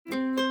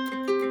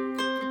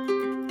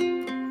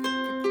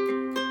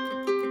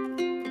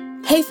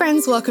Hey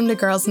friends, welcome to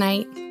Girls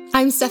Night.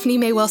 I'm Stephanie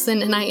Mae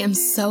Wilson, and I am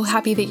so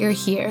happy that you're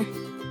here.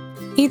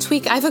 Each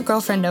week, I have a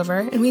girlfriend over,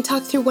 and we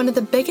talk through one of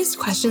the biggest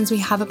questions we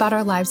have about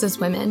our lives as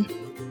women.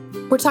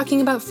 We're talking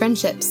about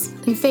friendships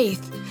and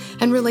faith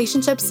and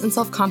relationships and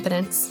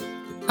self-confidence,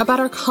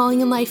 about our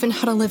calling in life and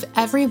how to live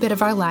every bit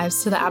of our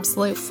lives to the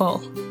absolute full.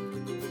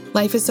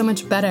 Life is so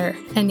much better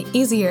and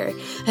easier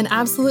and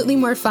absolutely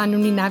more fun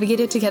when we navigate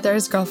it together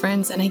as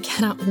girlfriends, and I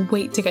cannot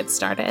wait to get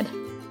started.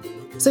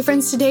 So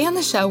friends, today on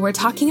the show, we're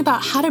talking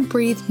about how to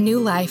breathe new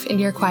life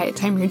into your quiet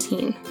time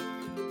routine.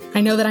 I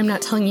know that I'm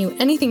not telling you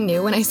anything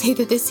new when I say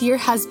that this year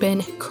has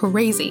been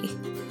crazy.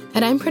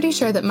 And I'm pretty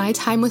sure that my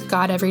time with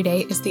God every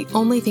day is the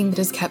only thing that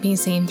has kept me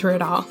sane through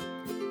it all.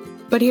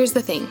 But here's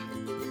the thing.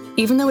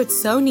 Even though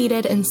it's so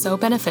needed and so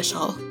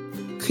beneficial,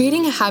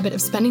 creating a habit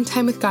of spending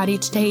time with God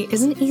each day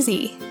isn't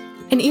easy.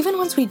 And even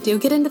once we do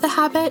get into the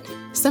habit,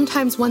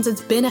 sometimes once it's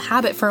been a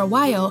habit for a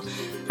while,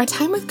 our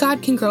time with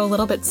God can grow a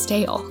little bit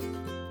stale.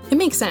 It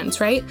makes sense,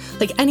 right?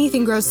 Like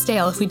anything grows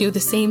stale if we do the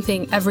same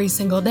thing every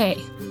single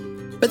day.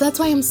 But that's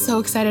why I'm so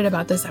excited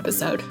about this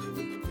episode.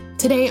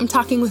 Today, I'm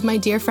talking with my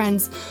dear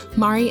friends,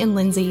 Marri and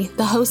Lindsay,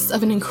 the hosts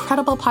of an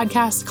incredible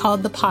podcast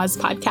called The Pause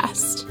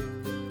Podcast.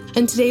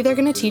 And today, they're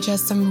going to teach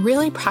us some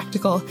really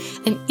practical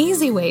and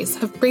easy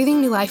ways of breathing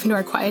new life into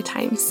our quiet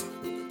times.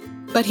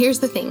 But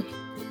here's the thing.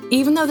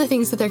 Even though the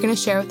things that they're going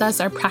to share with us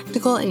are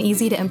practical and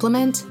easy to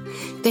implement,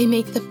 they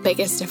make the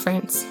biggest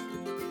difference.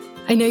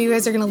 I know you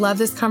guys are going to love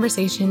this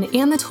conversation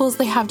and the tools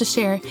they have to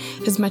share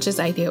as much as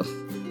I do.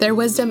 Their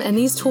wisdom and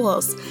these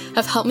tools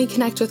have helped me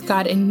connect with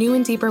God in new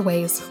and deeper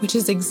ways, which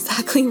is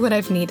exactly what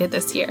I've needed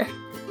this year.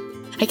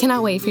 I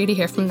cannot wait for you to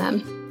hear from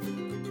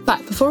them.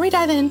 But before we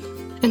dive in,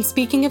 and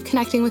speaking of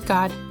connecting with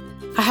God,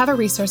 I have a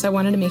resource I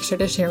wanted to make sure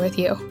to share with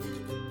you.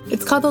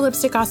 It's called the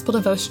Lipstick Gospel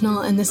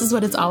Devotional, and this is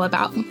what it's all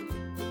about.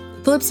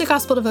 The Lipstick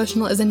Gospel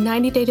Devotional is a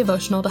 90-day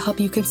devotional to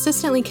help you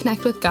consistently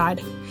connect with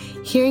God,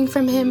 hearing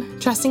from Him,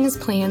 trusting His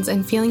plans,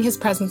 and feeling His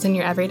presence in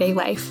your everyday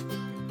life.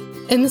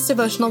 In this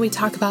devotional, we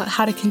talk about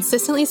how to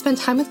consistently spend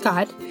time with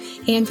God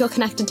and feel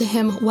connected to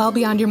Him well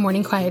beyond your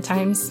morning quiet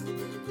times,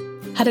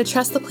 how to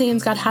trust the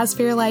plans God has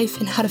for your life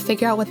and how to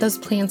figure out what those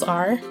plans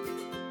are,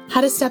 how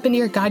to step into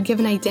your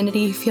God-given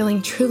identity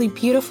feeling truly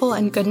beautiful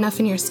and good enough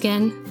in your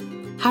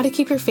skin, how to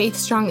keep your faith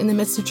strong in the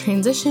midst of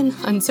transition,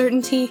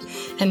 uncertainty,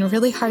 and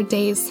really hard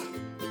days,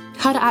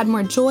 how to add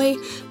more joy,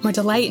 more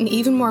delight, and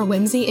even more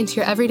whimsy into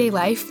your everyday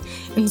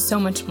life, and so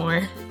much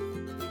more.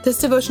 This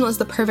devotional is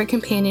the perfect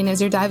companion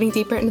as you're diving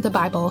deeper into the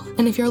Bible,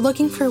 and if you're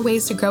looking for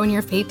ways to grow in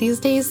your faith these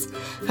days,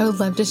 I would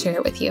love to share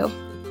it with you.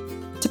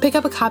 To pick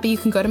up a copy, you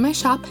can go to my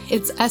shop.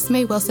 It's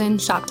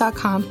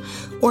smaywilsonshop.com,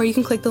 or you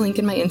can click the link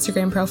in my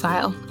Instagram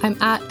profile.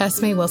 I'm at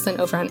smaywilson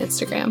over on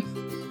Instagram.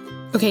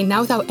 Okay,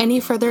 now without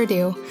any further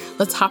ado,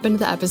 let's hop into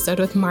the episode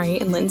with Marri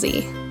and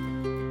Lindsay.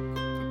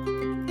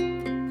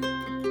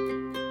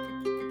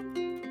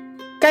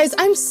 Guys,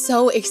 I'm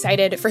so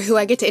excited for who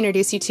I get to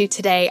introduce you to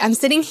today. I'm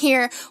sitting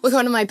here with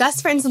one of my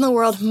best friends in the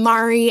world,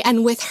 Marri,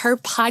 and with her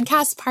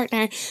podcast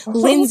partner,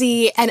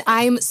 Lindsay, and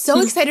I'm so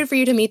excited for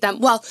you to meet them.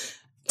 Well,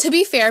 to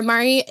be fair,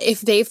 Marri,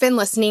 if they've been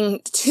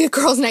listening to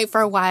Girls Night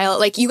for a while,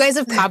 like you guys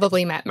have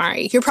probably met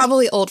Marri. You're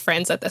probably old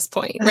friends at this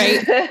point,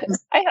 right?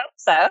 I hope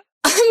so.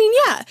 I mean,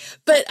 yeah.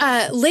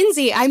 But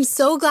Lindsay, I'm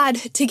so glad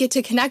to get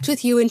to connect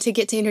with you and to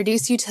get to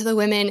introduce you to the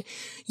women.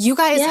 You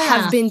guys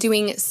have been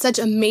doing such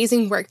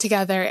amazing work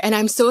together, and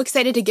I'm so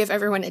excited to give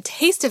everyone a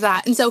taste of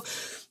that. And so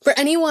for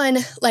anyone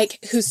like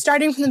who's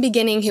starting from the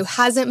beginning, who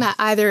hasn't met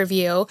either of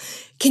you,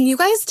 can you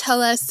guys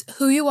tell us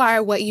who you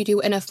are, what you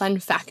do, and a fun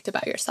fact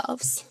about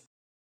yourselves?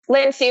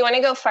 Lindsay, you want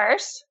to go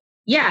first?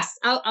 Yes,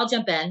 I'll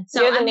jump in.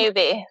 So You're the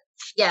newbie.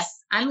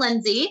 Yes, I'm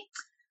Lindsay.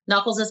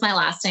 Knuckles is my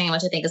last name,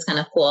 which I think is kind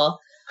of cool.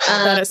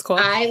 That is cool.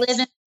 I live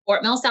in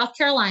Fort Mill, South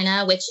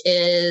Carolina, which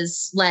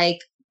is like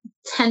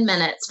 10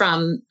 minutes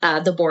from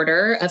the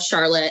border of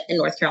Charlotte in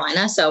North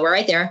Carolina. So we're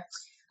right there.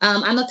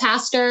 I'm a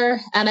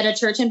pastor. I'm at a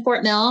church in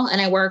Fort Mill, and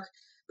I work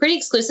pretty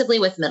exclusively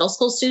with middle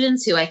school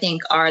students who I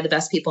think are the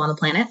best people on the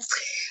planet.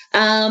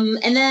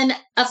 And then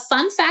a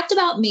fun fact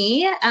about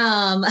me,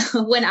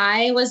 when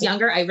I was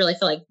younger, I really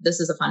feel like this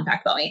is a fun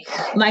fact about me.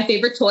 My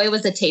favorite toy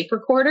was a tape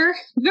recorder.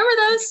 Remember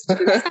those? Did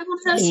you guys have one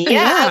of those?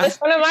 Yeah, that's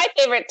one of my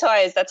favorite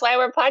toys. That's why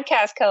we're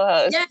podcast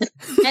co-hosts. Yeah.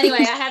 Anyway,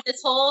 I had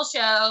this whole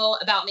show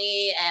about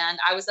me, and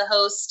I was the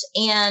host,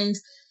 and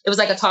it was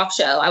like a talk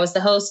show. I was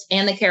the host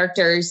and the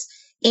characters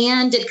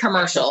and did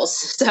commercials.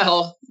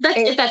 So that's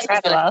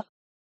incredible.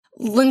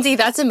 Lindsay,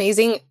 that's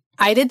amazing.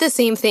 I did the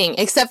same thing,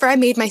 except for I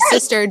made my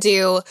sister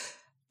do,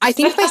 I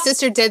think my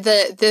sister did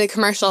the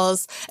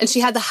commercials, and she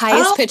had the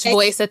highest pitched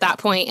voice at that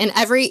point. And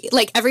every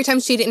time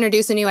she'd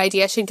introduce a new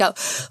idea, she'd go,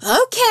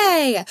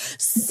 okay,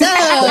 so,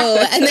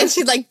 and then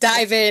she'd like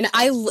dive in.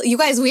 You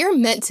guys, we are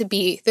meant to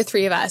be the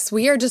three of us.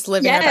 We are just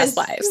living our best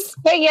lives.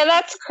 Yeah,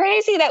 that's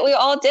crazy that we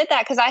all did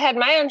that, because I had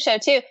my own show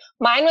too.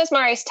 Mine was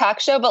Mari's talk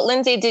show, but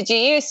Lindsay, did you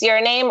use your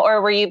name or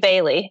were you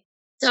Bailey?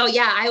 So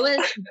yeah, I was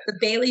the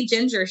Bailey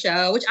Ginger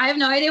Show, which I have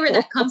no idea where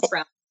that comes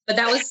from, but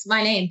that was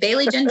my name,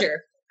 Bailey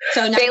Ginger.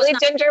 So now Bailey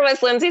Ginger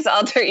was Lindsay's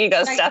alter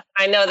ego stuff.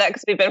 I know that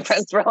because we've been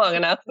friends for long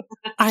enough.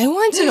 I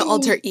want an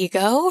alter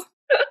ego.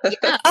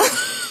 Yeah.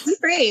 Be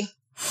free.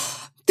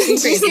 Did you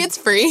say it's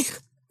free?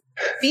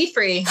 Be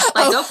free.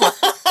 Like, go for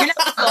it. You're not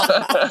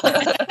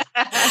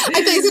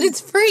I thought you said it's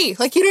free.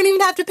 Like, you don't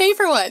even have to pay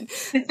for one.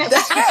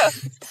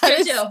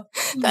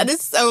 That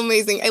is so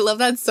amazing. I love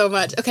that so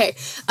much. Okay.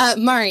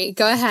 Marri,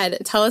 go ahead.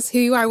 Tell us who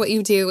you are, what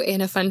you do,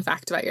 and a fun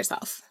fact about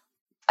yourself.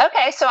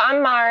 Okay. So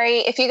I'm Marri.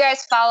 If you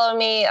guys follow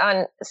me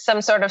on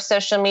some sort of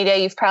social media,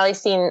 you've probably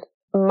seen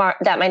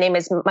that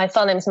my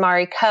full name is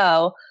Marri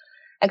Co.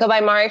 I go by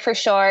Marri for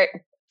short.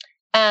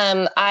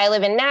 I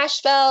live in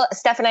Nashville.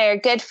 Steph and I are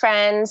good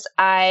friends.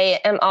 I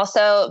am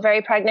also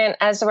very pregnant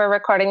as we're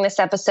recording this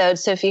episode.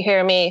 So if you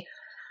hear me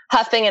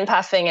huffing and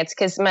puffing, it's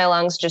because my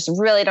lungs just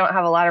really don't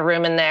have a lot of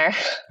room in there.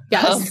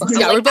 Yes.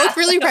 We're both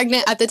really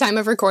pregnant at the time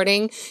of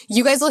recording.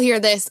 You guys will hear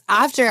this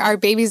after our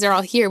babies are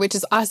all here, which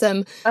is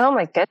awesome. Oh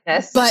my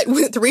goodness. But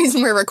the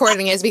reason we're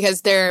recording is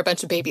because there are a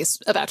bunch of babies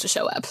about to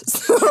show up.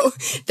 So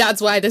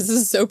that's why this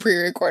is so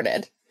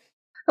pre-recorded.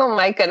 Oh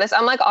my goodness.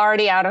 I'm like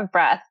already out of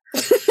breath.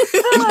 This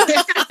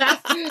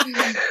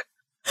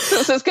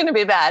is going to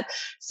be bad.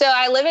 So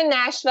I live in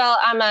Nashville.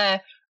 I'm a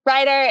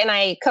writer and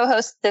I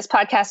co-host this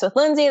podcast with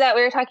Lindsay that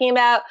we were talking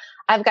about.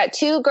 I've got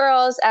 2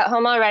 girls at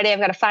home already. I've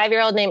got a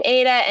 5-year-old named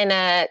Ada and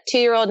a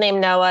 2-year-old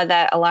named Noah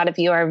that a lot of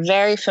you are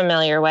very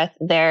familiar with.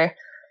 They're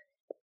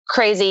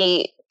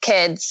crazy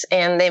kids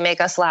and they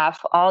make us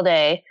laugh all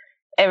day,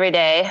 every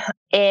day.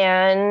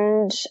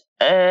 And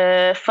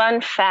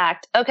fun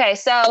fact. Okay,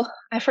 so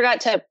I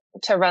forgot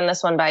to run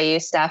this one by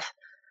you, Steph.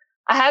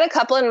 I had a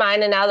couple in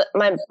mind and now that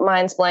my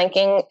mind's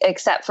blanking,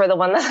 except for the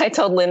one that I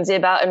told Lindsay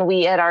about. And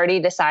we had already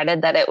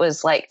decided that it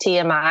was like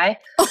TMI,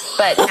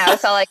 but now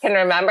it's all I can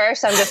remember.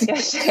 So I'm just going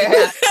to share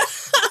it.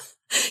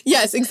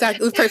 Yes,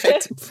 exactly.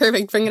 Perfect.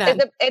 Bring it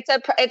on.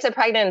 It's a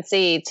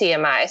pregnancy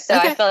TMI. So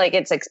okay. I feel like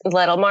it's a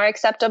little more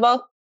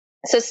acceptable.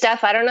 So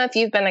Steph, I don't know if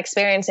you've been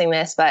experiencing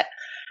this, but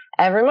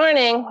every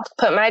morning,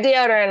 put my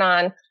deodorant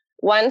on.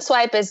 One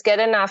swipe is good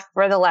enough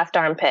for the left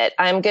armpit.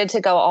 I'm good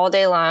to go all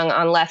day long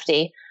on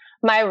lefty.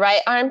 My right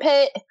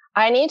armpit,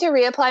 I need to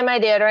reapply my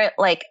deodorant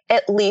like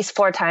at least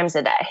 4 times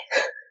a day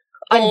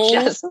on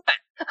just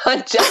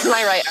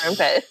my right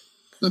armpit.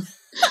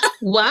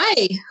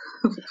 Why?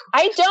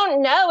 I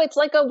don't know. It's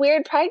like a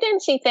weird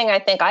pregnancy thing, I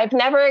think. I've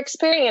never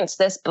experienced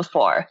this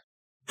before.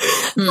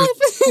 Is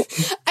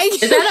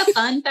that a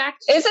fun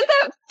fact? Isn't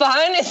that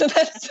fun? Isn't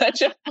that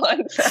such a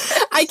fun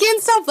fact? I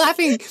can't stop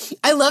laughing.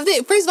 I love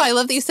that. First of all, I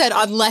love that you said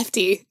on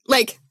lefty.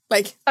 Like,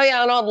 oh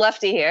yeah, an old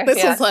lefty here.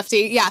 This is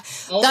lefty. Yeah.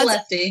 Old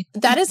lefty.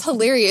 That is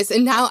hilarious.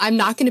 And now I'm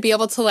not going to be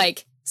able to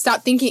like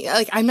stop thinking,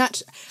 like I'm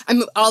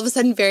all of a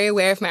sudden very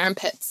aware of my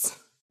armpits.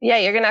 Yeah.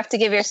 You're going to have to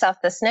give yourself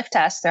the sniff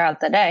test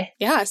throughout the day.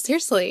 Yeah,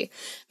 seriously,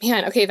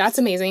 man. Okay. That's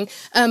amazing.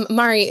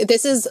 Marri,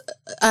 this is,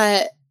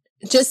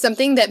 just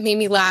something that made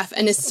me laugh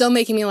and is still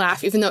making me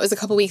laugh, even though it was a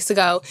couple weeks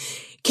ago.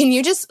 Can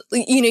you just,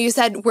 you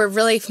said we're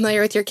really familiar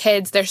with your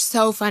kids. They're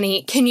so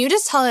funny. Can you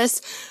just tell us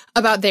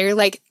about their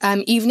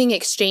evening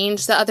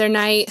exchange the other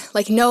night?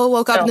 Like Noah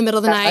woke up in the middle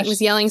of the night and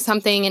was yelling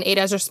something and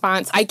Ada's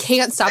response. I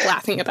can't stop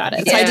laughing about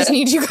it. So I just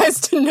need you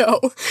guys to know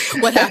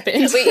what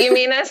happened. Wait, you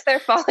mean as they're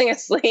falling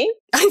asleep?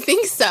 I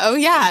think so.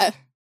 Yeah.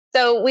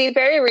 So we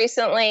very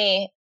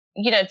recently,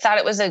 thought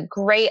it was a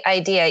great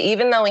idea,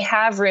 even though we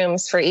have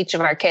rooms for each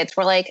of our kids.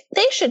 We're like,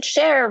 they should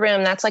share a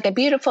room. That's like a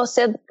beautiful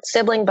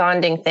sibling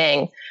bonding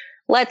thing.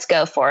 Let's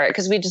go for it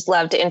because we just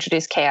love to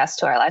introduce chaos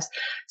to our lives.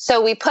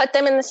 So we put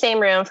them in the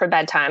same room for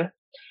bedtime.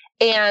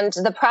 And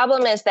the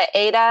problem is that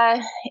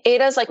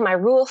Ada's like my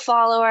rule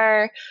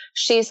follower.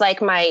 She's like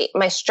my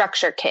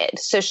structure kid.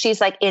 So she's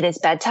like, it is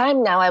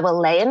bedtime. Now I will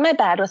lay in my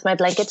bed with my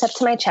blankets up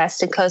to my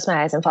chest and close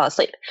my eyes and fall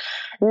asleep.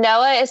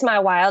 Noah is my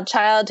wild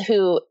child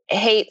who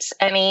hates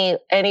any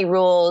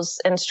rules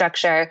and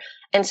structure.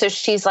 And so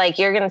she's like,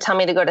 you're going to tell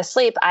me to go to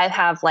sleep. I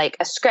have like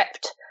a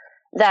script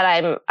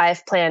that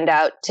I've planned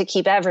out to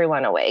keep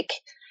everyone awake.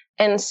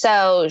 And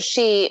so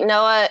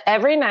Noah,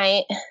 every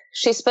night,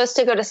 she's supposed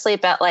to go to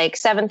sleep at like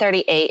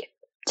 7:38.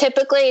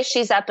 Typically,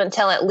 she's up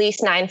until at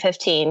least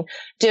 9:15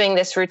 doing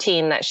this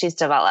routine that she's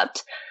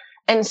developed.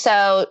 And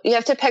so you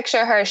have to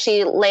picture her.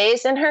 She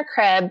lays in her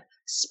crib,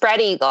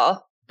 spread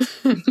eagle,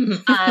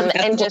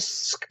 and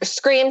just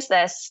screams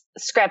this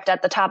script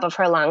at the top of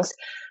her lungs.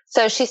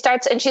 So she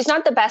starts, and she's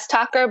not the best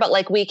talker, but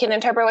like we can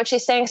interpret what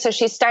she's saying. So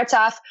she starts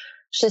off,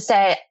 she'll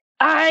say,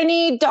 I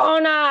need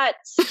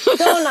donuts,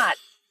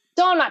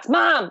 donuts,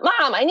 mom,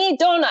 I need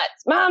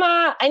donuts,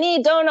 mama, I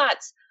need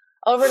donuts,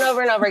 over and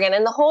over and over again.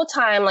 And the whole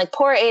time, like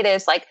poor Ada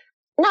is like,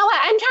 Noah,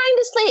 I'm trying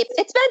to sleep.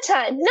 It's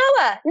bedtime.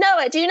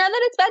 Noah, do you know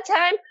that it's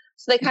bedtime?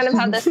 So they kind of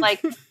have this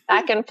like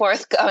back and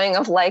forth going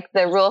of like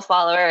the rule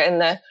follower and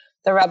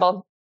the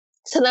rebel.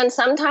 So then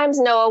sometimes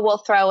Noah will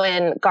throw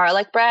in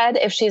garlic bread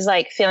if she's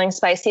like feeling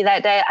spicy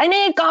that day. I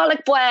need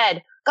garlic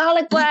bread,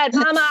 mama,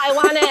 I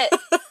want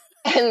it.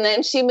 And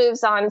then she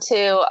moves on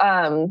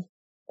to,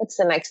 what's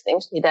the next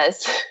thing she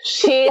does?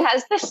 She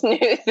has this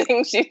new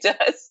thing she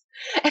does.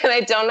 And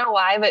I don't know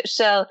why, but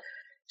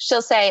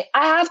she'll say,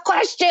 I have a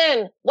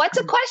question. What's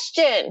a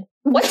question?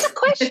 What's a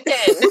question?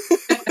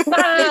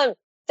 Mom,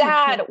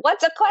 Dad,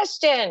 what's a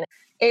question?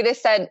 It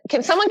just said,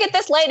 can someone get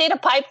this lady to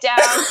pipe down?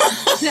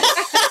 We're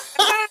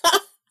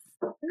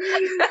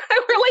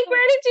like,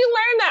 where did you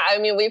learn that? I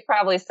mean, we've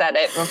probably said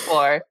it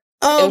before.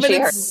 Oh, but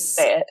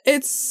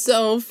it's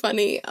so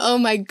funny. Oh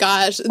my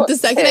gosh. The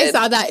second I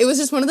saw that, it was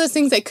just one of those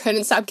things I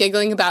couldn't stop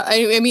giggling about.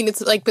 I mean,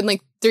 it's like been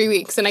like 3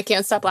 weeks and I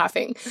can't stop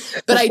laughing.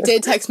 But I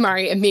did text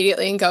Marri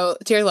immediately and go,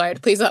 dear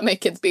Lord, please let my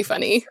kids be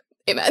funny.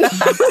 Amen.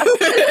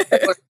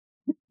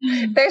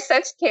 They're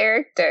such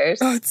characters.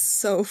 Oh, it's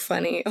so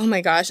funny. Oh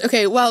my gosh.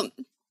 Okay, well,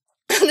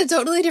 on a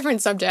totally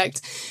different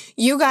subject,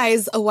 you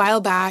guys a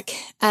while back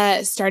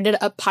started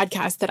a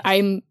podcast that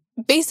I'm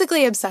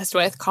basically obsessed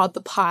with called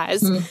The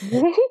Pause.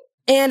 Mm-hmm.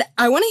 And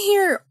I want to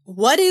hear,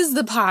 what is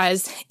The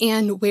Pause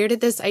and where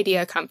did this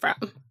idea come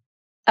from?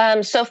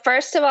 So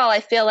first of all, I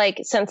feel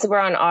like since we're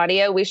on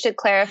audio, we should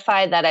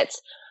clarify that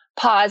it's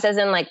pause as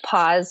in like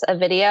pause a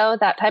video,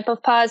 that type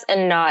of pause,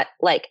 and not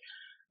like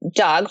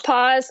dog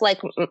pause,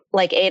 like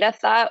Ada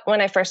thought when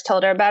I first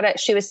told her about it.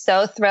 She was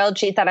so thrilled.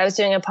 She thought I was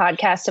doing a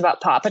podcast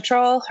about Paw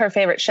Patrol, her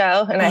favorite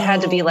show. And I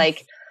had to be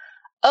like,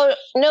 oh,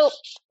 nope,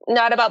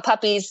 not about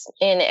puppies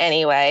in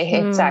any way.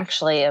 It's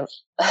actually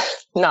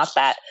not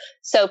that.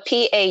 So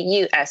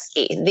PAUSE,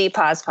 the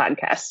Pause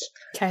Podcast.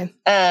 Okay.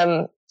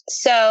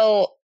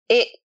 So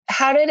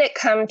how did it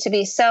come to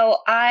be? So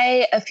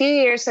a few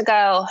years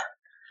ago,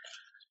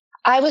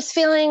 I was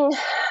feeling,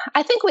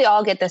 I think we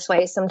all get this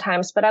way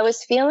sometimes, but I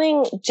was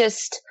feeling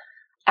just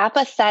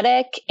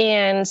apathetic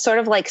and sort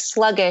of like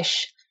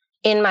sluggish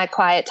in my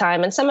quiet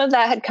time. And some of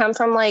that had come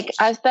from like,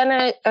 I've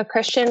been a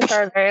Christian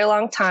for a very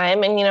long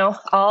time, and, you know,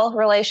 all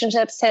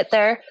relationships hit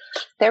their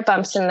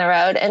bumps in the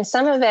road. And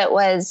some of it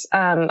was,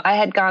 I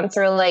had gone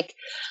through like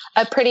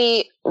a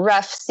pretty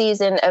rough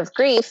season of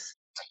grief.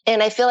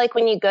 And I feel like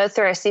when you go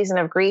through a season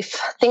of grief,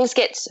 things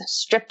get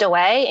stripped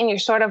away and you're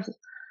sort of,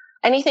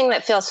 anything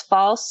that feels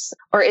false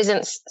or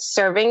isn't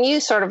serving you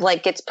sort of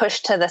like gets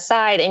pushed to the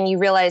side, and you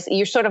realize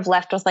you're sort of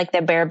left with like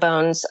the bare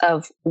bones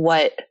of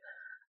what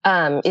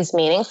is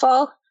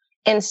meaningful.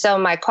 And so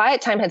my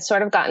quiet time had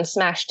sort of gotten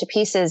smashed to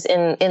pieces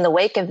in the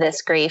wake of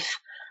this grief.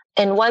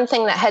 And one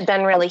thing that had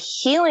been really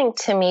healing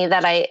to me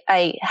that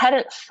I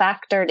hadn't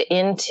factored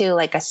into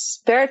like a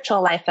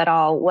spiritual life at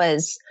all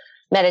was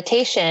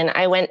meditation.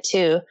 I went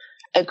to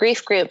a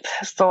grief group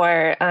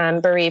for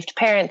bereaved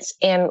parents,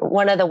 and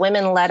one of the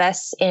women led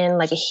us in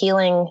like a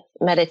healing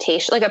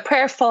meditation, like a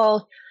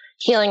prayerful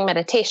healing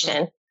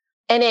meditation.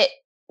 And it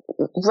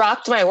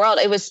rocked my world.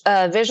 It was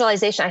a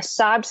visualization. I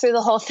sobbed through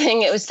the whole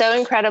thing. It was so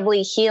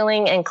incredibly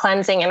healing and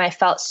cleansing. And I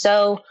felt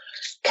so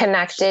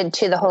connected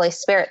to the Holy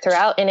Spirit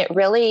throughout. And it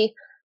really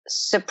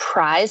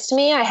surprised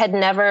me. I had,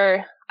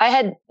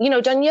 you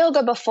know, done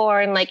yoga before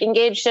and like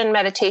engaged in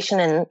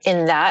meditation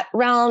in that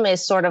realm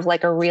is sort of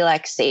like a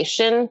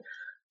relaxation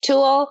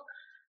tool,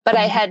 but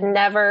I had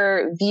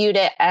never viewed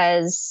it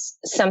as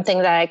something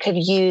that I could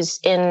use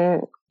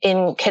in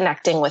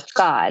connecting with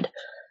God.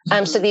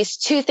 So these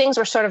two things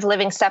were sort of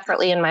living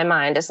separately in my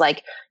mind. Is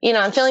like, you know,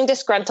 I'm feeling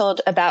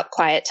disgruntled about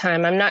quiet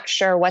time. I'm not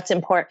sure what's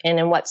important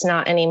and what's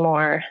not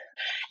anymore.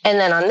 And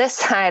then on this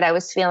side, I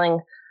was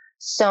feeling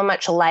so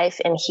much life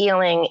and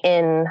healing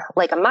in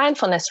like a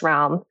mindfulness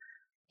realm.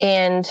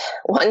 And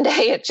one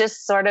day it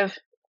just sort of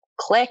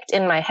clicked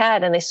in my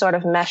head and they sort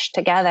of meshed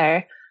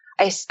together.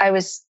 I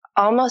was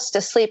almost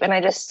asleep and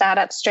I just sat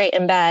up straight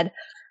in bed.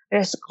 I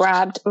just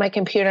grabbed my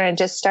computer and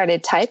just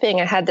started typing.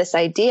 I had this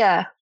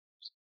idea.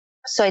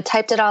 So I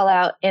typed it all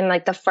out, and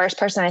like the first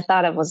person I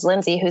thought of was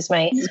Lindsay, who's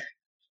my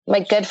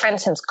good friend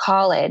since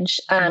college.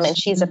 And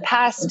she's a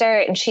pastor,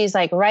 and she's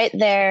like right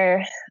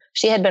there.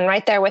 She had been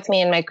right there with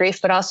me in my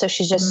grief, but also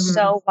she's just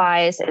so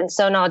wise and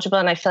so knowledgeable.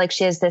 And I feel like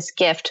she has this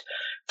gift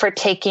for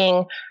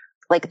taking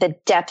like the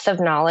depth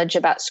of knowledge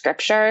about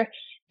scripture.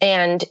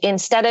 And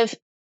instead of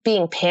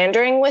being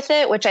pandering with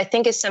it, which I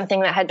think is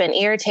something that had been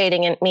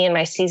irritating in me in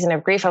my season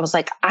of grief. I was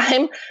like,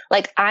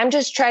 I'm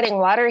just treading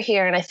water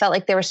here. And I felt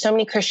like there were so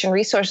many Christian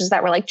resources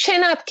that were like,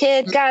 chin up,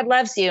 kid, God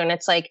loves you. And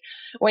it's like,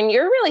 when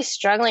you're really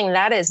struggling,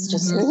 that is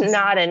just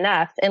not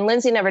enough. And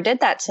Lindsay never did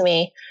that to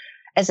me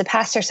as a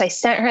pastor. So I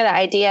sent her the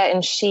idea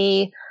and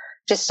she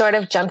just sort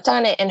of jumped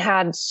on it and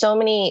had so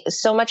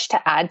much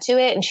to add to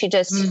it. And she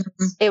just,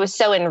 it was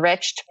so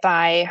enriched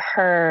by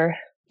her,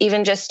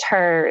 even just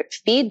her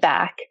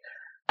feedback.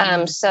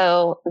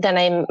 So then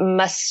I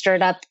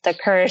mustered up the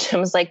courage and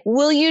was like,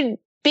 will you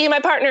be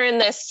my partner in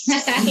this,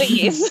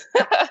 please?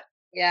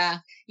 Yeah.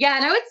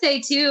 And I would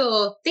say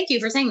too, thank you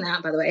for saying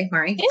that, by the way,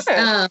 Marri.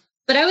 Yeah.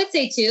 But I would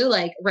say too,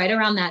 like right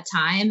around that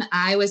time,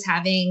 I was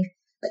having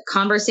like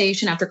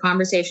conversation after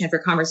conversation after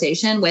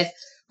conversation with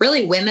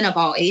really women of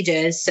all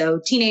ages. So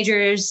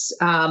teenagers,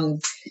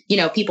 you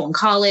know, people in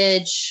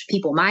college,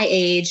 people my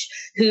age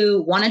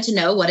who wanted to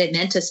know what it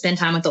meant to spend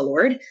time with the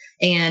Lord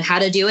and how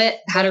to do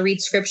it, how to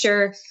read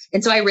scripture.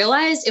 And so I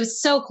realized it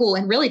was so cool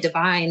and really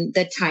divine,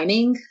 the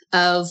timing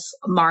of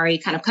Marri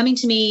kind of coming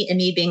to me and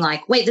me being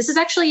like, wait, this is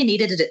actually a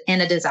need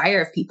and a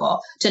desire of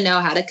people to know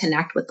how to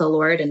connect with the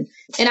Lord. And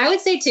I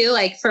would say too,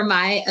 like for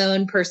my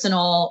own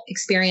personal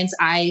experience,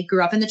 I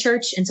grew up in the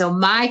church. And so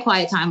my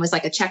quiet time was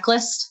like a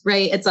checklist,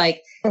 right? It's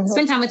like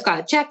spend time with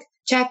God, check.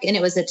 And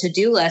it was a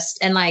to-do list.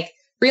 And like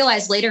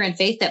realized later in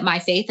faith that my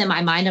faith and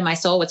my mind and my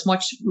soul was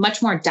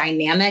much more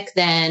dynamic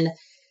than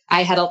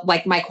I had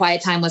like my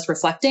quiet time was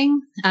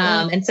reflecting.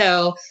 And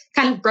so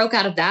kind of broke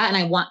out of that. And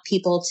I want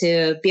people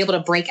to be able to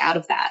break out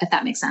of that, if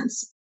that makes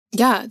sense.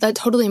 Yeah, that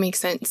totally makes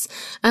sense.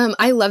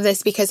 I love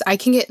this because I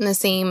can get in the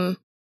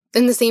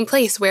same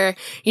place where,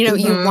 you know,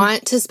 you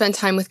want to spend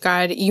time with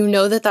God. You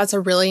know that that's a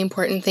really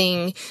important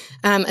thing.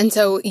 And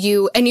so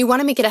you want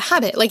to make it a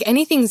habit. Like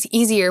anything's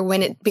easier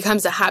when it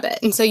becomes a habit.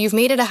 And so you've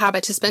made it a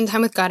habit to spend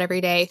time with God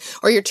every day,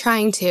 or you're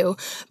trying to,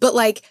 but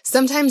like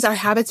sometimes our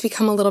habits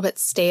become a little bit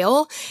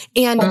stale,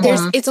 and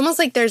it's almost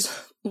like there's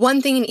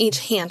one thing in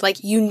each hand.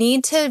 Like you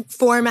need to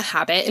form a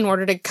habit in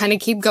order to kind of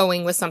keep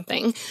going with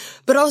something,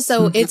 but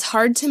also it's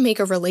hard to make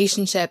a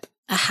relationship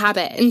a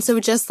habit. And so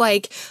just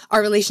like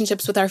our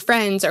relationships with our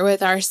friends or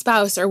with our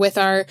spouse or with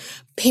our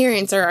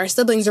parents or our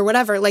siblings or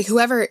whatever, like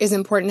whoever is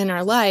important in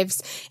our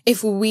lives,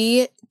 if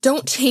we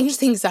don't change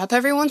things up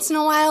every once in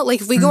a while,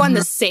 like if we go on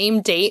the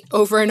same date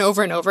over and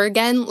over and over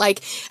again,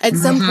 like at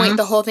some point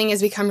the whole thing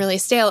has become really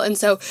stale. And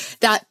so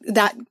that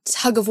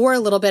tug of war a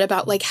little bit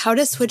about like how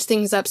to switch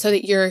things up so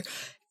that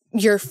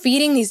you're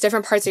feeding these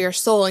different parts of your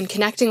soul and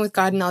connecting with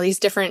God in all these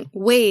different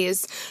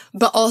ways,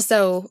 but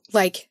also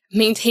like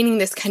maintaining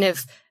this kind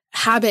of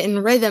habit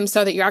and rhythm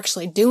so that you're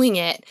actually doing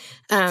it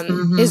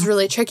is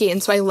really tricky.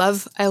 And so I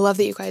love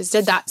that you guys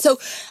did that. So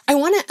I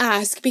want to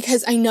ask,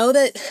 because I know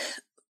that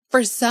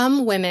for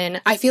some women,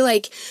 I feel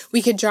like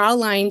we could draw a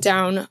line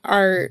down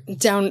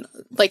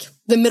like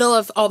the middle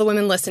of all the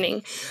women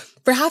listening.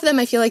 For half of them,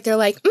 I feel like they're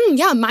like,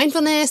 yeah,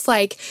 mindfulness,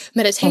 like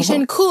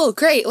meditation, cool,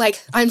 great.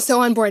 Like I'm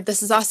so on board.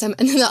 This is awesome.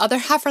 And then the other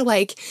half are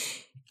like,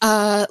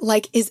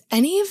 is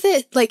any of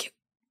it like,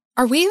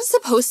 are we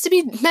supposed to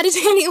be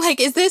meditating? Like,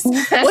 what does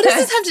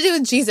this have to do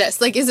with Jesus?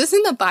 Like, is this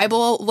in the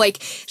Bible? Like,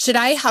 should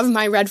I have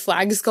my red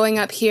flags going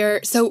up here?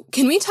 So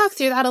can we talk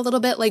through that a little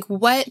bit? Like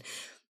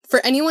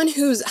for anyone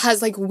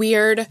has like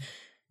weird,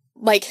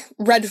 like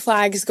red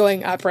flags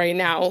going up right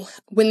now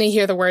when they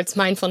hear the words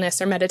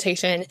mindfulness or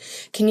meditation,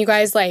 can you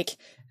guys like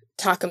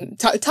talk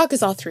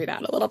us all through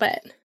that a little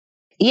bit?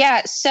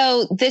 Yeah.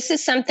 So this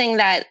is something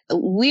that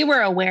we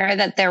were aware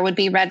that there would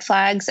be red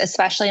flags,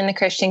 especially in the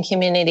Christian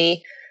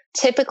community.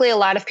 Typically, a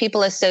lot of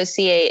people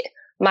associate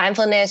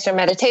mindfulness or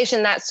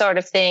meditation, that sort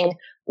of thing,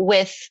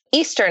 with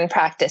Eastern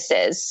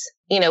practices,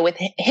 you know, with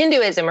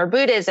Hinduism or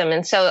Buddhism.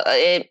 And so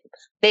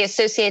they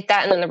associate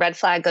that, and then the red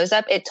flag goes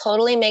up. It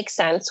totally makes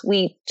sense.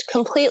 We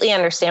completely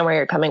understand where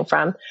you're coming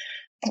from.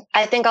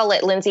 I think I'll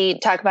let Lindsay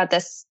talk about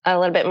this a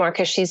little bit more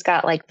because she's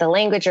got like the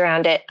language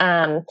around it.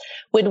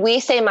 When we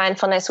say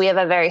mindfulness, we have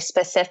a very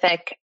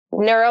specific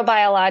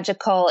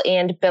neurobiological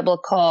and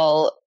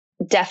biblical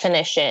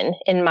definition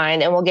in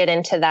mind, and we'll get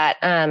into that.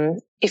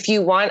 If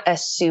you want a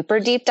super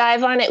deep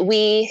dive on it,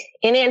 we,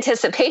 in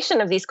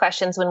anticipation of these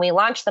questions, when we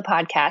launched the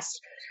podcast,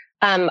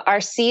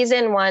 our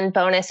season 1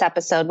 bonus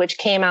episode, which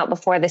came out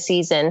before the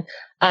season,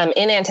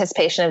 in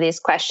anticipation of these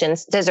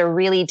questions, does a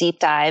really deep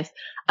dive.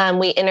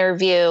 We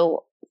interview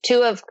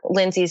 2 of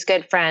Lindsay's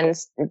good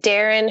friends,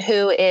 Darren,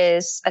 who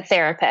is a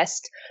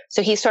therapist.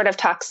 So he sort of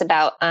talks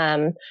about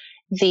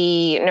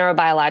the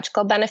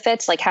neurobiological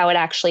benefits, like how it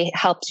actually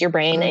helps your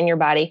brain and your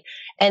body.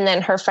 And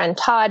then her friend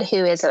Todd,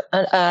 who is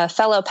a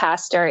fellow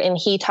pastor, and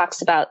he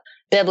talks about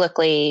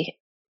biblically,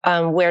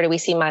 where do we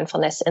see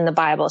mindfulness in the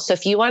Bible. So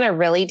if you want a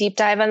really deep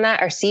dive on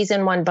that, our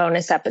season 1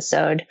 bonus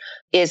episode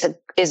is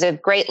a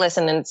great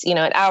listen, and it's, you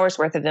know, an hour's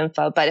worth of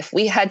info. But if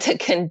we had to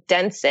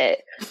condense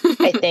it,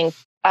 I think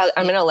I'm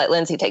going to let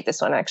Lindsay take this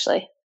one,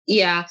 actually.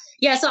 Yeah.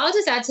 So I'll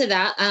just add to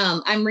that.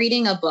 I'm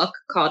reading a book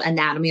called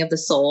Anatomy of the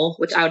Soul,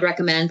 which I would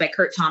recommend, by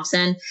Kurt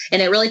Thompson.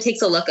 And it really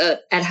takes a look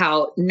at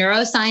how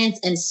neuroscience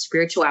and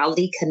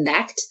spirituality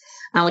connect,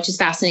 which is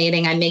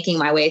fascinating. I'm making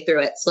my way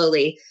through it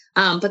slowly.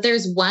 But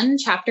there's one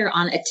chapter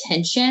on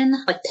attention,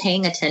 like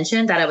paying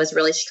attention, that I was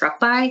really struck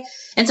by.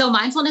 And so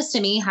mindfulness to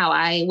me, how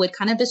I would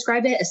kind of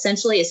describe it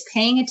essentially, is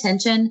paying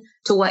attention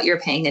to what you're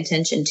paying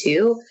attention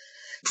to.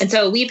 And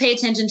so we pay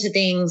attention to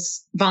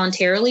things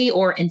voluntarily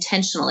or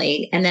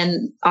intentionally, and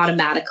then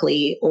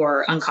automatically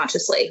or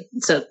unconsciously.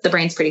 So the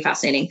brain's pretty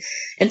fascinating.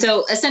 And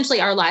so essentially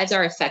our lives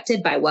are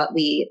affected by what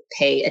we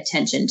pay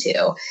attention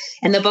to.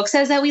 And the book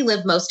says that we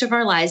live most of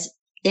our lives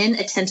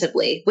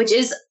inattentively, which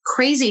is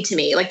crazy to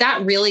me. Like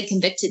that really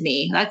convicted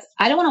me.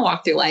 I don't want to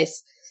walk through life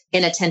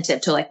inattentive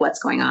to like what's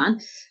going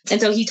on.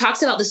 And so he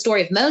talks about the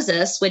story of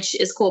Moses, which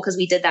is cool because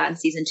we did that in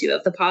season 2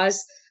 of the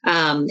pause.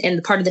 And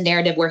the part of the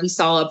narrative where he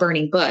saw a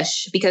burning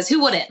bush, because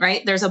who wouldn't,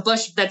 right? There's a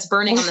bush that's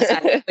burning on the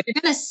side, but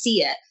you're going to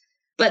see it.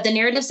 But the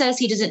narrative says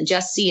he doesn't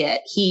just see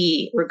it.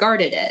 He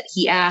regarded it.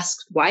 He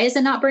asked, why is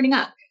it not burning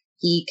up?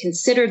 He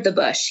considered the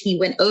bush. He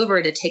went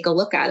over to take a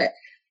look at it.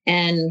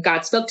 And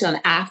God spoke to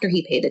him after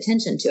he paid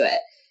attention to it.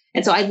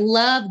 And so I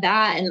love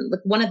that. And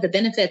one of the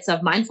benefits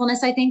of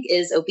mindfulness, I think,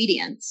 is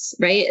obedience,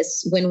 right?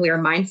 Is when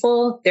we're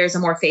mindful, there's a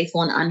more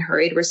faithful and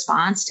unhurried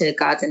response to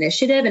God's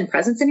initiative and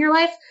presence in your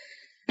life.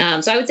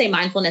 So I would say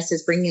mindfulness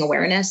is bringing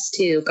awareness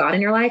to God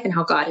in your life and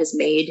how God has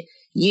made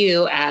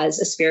you as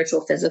a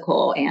spiritual,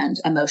 physical, and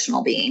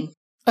emotional being.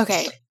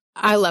 Okay.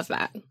 I love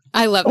that.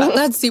 I love that.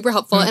 That's super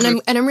helpful. Mm-hmm.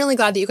 And I'm really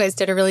glad that you guys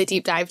did a really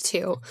deep dive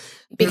too,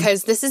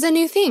 because this is a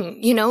new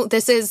thing,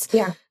 this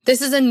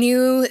is a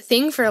new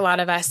thing for a lot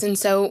of us. And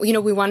so,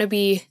 we want to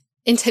be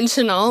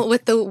intentional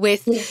with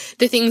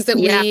the things that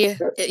we,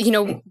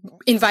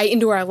 invite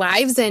into our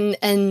lives. And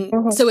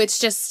so it's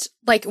just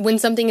like when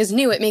something is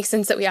new, it makes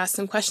sense that we ask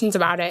some questions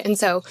about it. And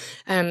so,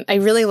 I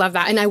really love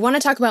that. And I want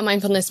to talk about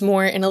mindfulness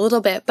more in a little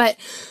bit, but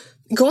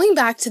going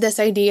back to this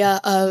idea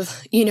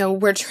of,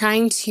 we're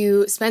trying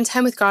to spend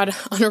time with God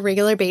on a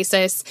regular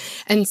basis.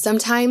 And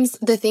sometimes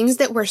the things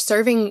that were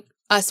serving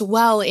us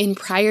well in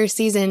prior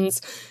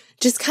seasons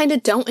just kind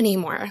of don't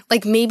anymore.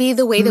 Like maybe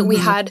the way that we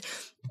had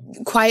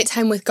quiet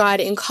time with God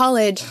in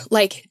college,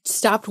 like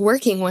stopped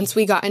working once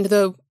we got into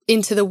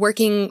the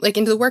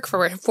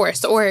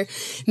workforce, or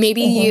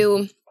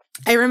maybe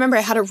I remember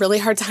I had a really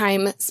hard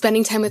time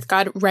spending time with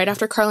God right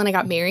after Carl and I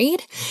got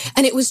married.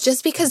 And it was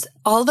just because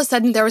all of a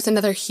sudden there was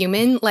another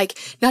human, like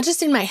not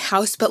just in my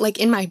house, but like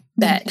in my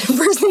bed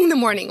first thing in the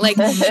morning. Like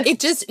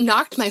it just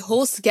knocked my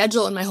whole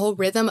schedule and my whole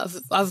rhythm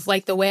of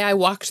like the way I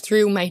walked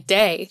through my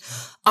day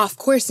off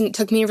course. And it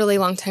took me a really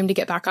long time to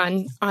get back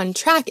on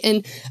track.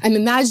 And I'm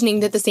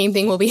imagining that the same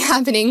thing will be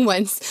happening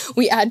once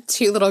we add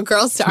 2 little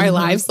girls to our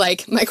lives.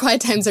 Like my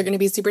quiet times are going to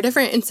be super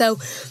different. And so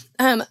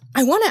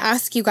I want to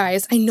ask you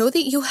guys, I know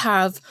that you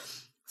have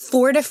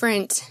 4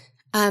 different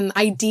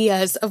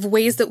ideas of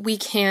ways that we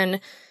can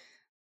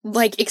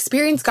like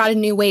experience God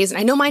in new ways. And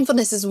I know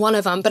mindfulness is one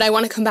of them, but I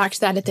want to come back to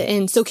that at the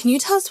end. So can you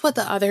tell us what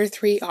the other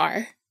 3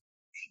 are?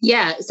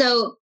 Yeah.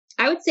 So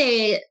I would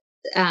say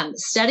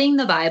studying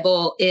the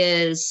Bible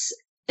is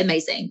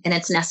amazing and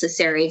it's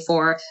necessary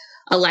for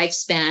a life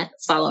spent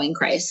following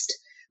Christ.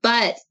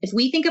 But if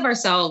we think of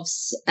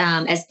ourselves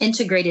as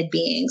integrated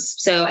beings,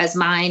 so as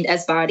mind,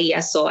 as body,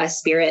 as soul, as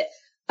spirit,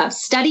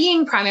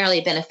 studying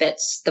primarily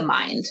benefits the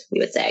mind, we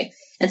would say.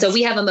 And so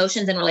we have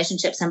emotions and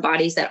relationships and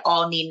bodies that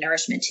all need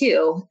nourishment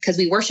too, because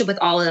we worship with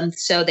all of them,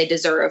 so they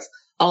deserve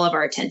all of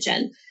our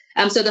attention.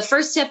 So the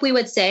first tip we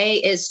would say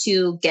is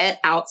to get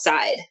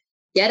outside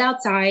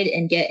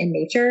and get in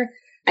nature.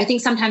 I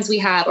think sometimes we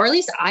have, or at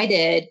least I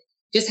did,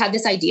 just had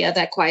this idea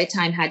that quiet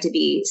time had to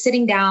be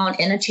sitting down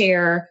in a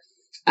chair,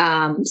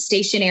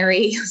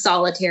 stationary,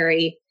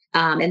 solitary.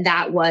 And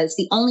that was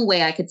the only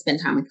way I could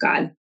spend time with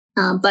God.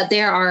 But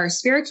there are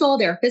spiritual,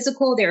 there are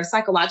physical, there are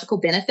psychological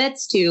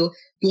benefits to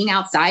being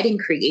outside in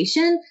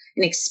creation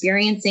and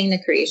experiencing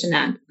the creation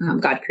that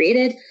God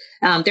created.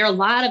 There are a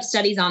lot of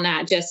studies on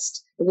that,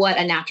 just what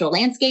a natural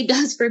landscape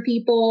does for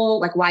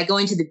people, like why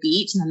going to the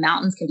beach and the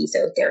mountains can be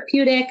so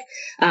therapeutic,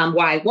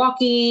 why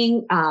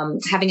walking,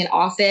 having an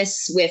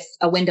office with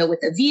a window with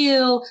a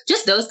view,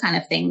 just those kind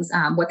of things,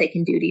 what they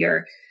can do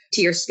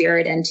to your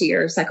spirit and to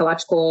your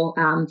psychological,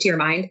 to your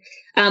mind.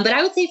 But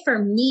I would say for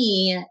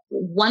me,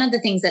 one of the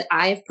things that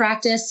I've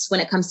practiced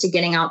when it comes to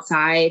getting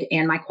outside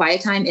and my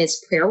quiet time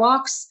is prayer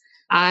walks.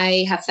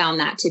 I have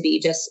found that to be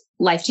just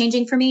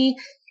life-changing for me.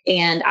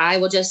 And I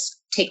will just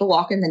take a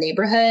walk in the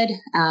neighborhood.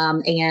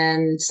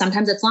 And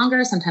sometimes it's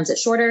longer, sometimes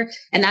it's shorter.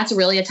 And that's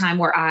really a time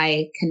where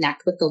I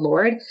connect with the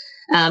Lord.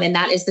 And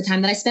that is the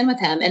time that I spend with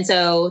him. And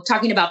so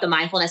talking about the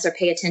mindfulness or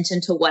pay attention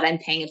to what I'm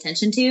paying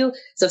attention to.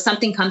 So if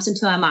something comes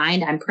into my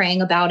mind, I'm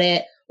praying about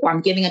it, or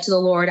I'm giving it to the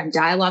Lord, I'm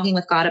dialoguing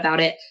with God about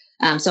it.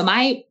 So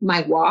my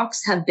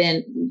walks have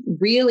been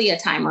really a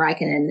time where I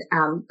can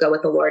go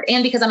with the Lord.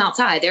 And because I'm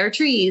outside, there are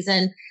trees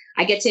and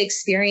I get to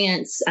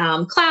experience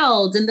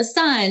clouds and the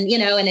sun,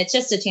 and it's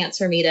just a chance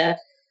for me to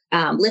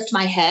lift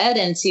my head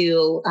and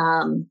to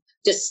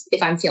just,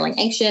 if I'm feeling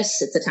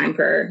anxious, it's a time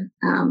for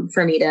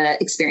me to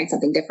experience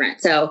something different.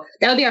 So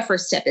that would be our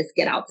first tip, is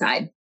get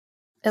outside.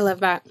 I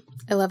love that.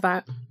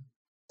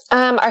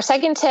 Our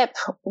second tip,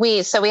 we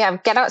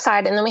have get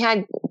outside, and then we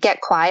had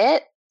get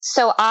quiet.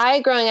 So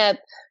growing up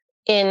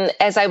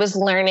as I was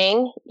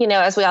learning,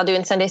 as we all do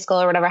in Sunday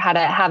school or whatever, how to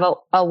have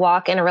a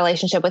walk in a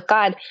relationship with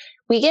God,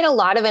 we get a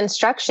lot of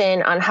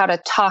instruction on how to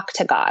talk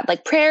to God.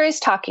 Like prayer is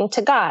talking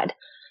to God.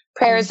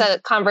 Prayer is a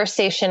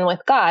conversation with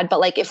God. But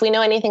like, if we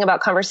know anything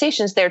about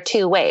conversations, there are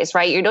 2 ways,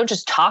 right? You don't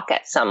just talk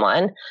at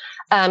someone.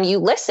 You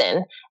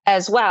listen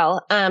as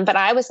well. But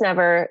I was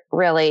never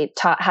really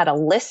taught how to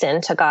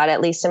listen to God, at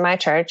least in my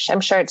church.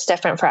 I'm sure it's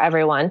different for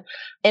everyone.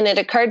 And it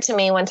occurred to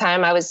me one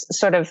time, I was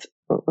sort of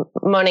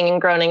moaning and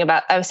groaning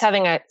I was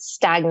having a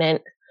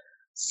stagnant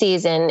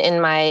season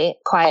in my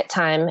quiet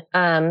time.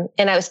 And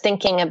I was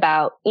thinking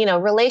about,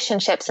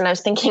 relationships, and I was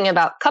thinking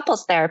about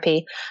couples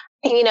therapy.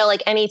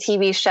 Like any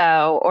TV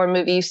show or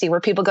movie you see where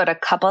people go to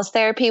couples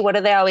therapy, what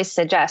do they always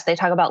suggest? They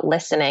talk about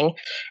listening.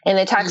 And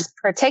it talks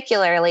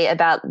particularly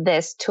about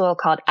this tool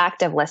called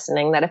active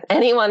listening, that if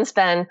anyone's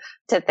been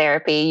to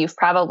therapy, you've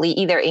probably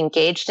either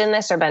engaged in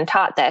this or been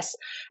taught this.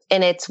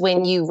 And it's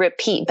when you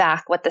repeat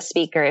back what the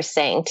speaker is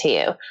saying to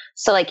you.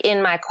 So like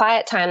in my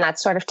quiet time,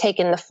 that's sort of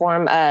taken the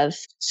form of,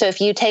 so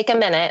if you take a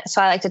minute,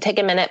 so I like to take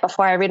a minute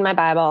before I read my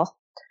Bible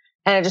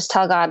and I just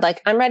tell God,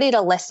 like, I'm ready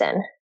to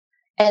listen.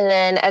 And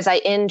then as I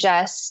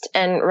ingest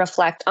and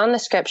reflect on the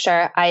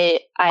scripture,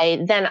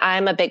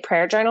 I'm a big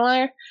prayer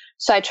journaler.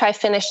 So I try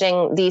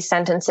finishing these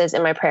sentences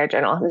in my prayer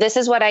journal. This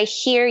is what I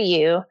hear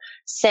you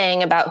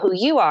saying about who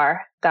you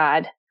are,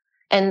 God.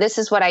 And this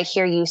is what I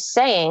hear you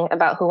saying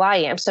about who I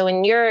am. So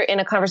when you're in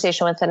a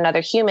conversation with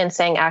another human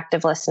saying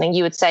active listening,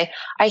 you would say,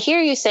 I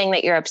hear you saying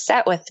that you're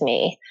upset with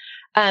me.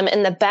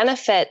 And the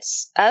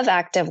benefits of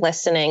active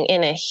listening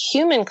in a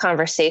human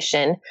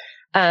conversation,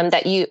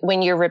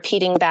 when you're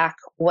repeating back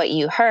what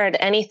you heard,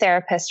 any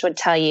therapist would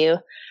tell you,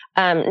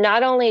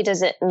 not only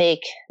does it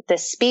make the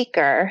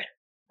speaker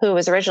who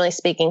was originally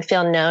speaking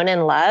feel known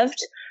and loved,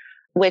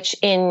 which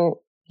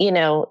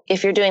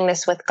if you're doing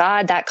this with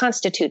God, that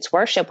constitutes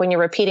worship. When you're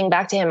repeating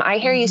back to him, I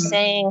hear you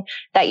saying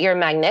that you're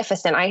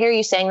magnificent. I hear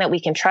you saying that we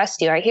can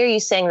trust you. I hear you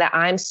saying that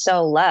I'm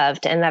so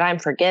loved and that I'm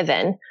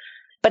forgiven.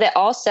 But it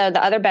also,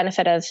 the other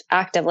benefit of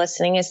active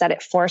listening is that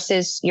it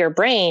forces your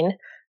brain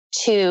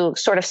to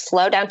sort of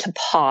slow down, to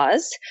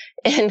pause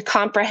and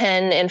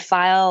comprehend and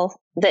file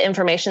the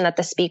information that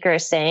the speaker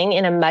is saying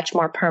in a much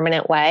more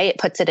permanent way. It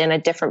puts it in a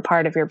different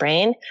part of your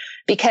brain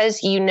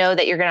because you know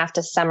that you're going to have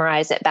to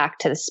summarize it back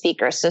to the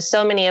speaker.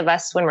 So many of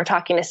us, when we're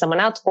talking to someone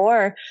else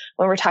or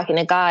when we're talking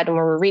to God, when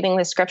we're reading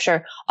the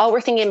scripture, all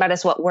we're thinking about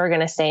is what we're going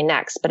to say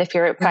next. But if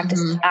you're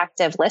practicing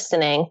active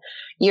listening,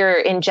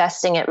 you're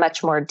ingesting it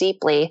much more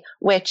deeply,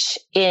 which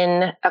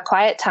in a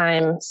quiet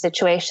time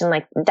situation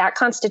like that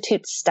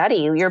constitutes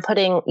study. You're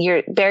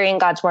burying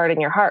God's word in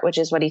your heart, which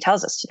is what he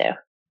tells us to do.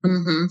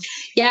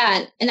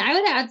 Yeah. And I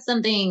would add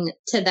something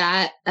to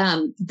that.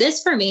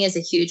 This for me is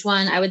a huge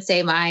one. I would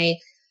say my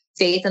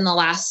faith in the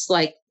last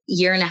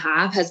year and a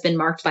half has been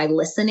marked by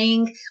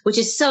listening, which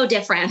is so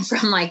different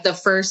from the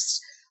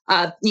first,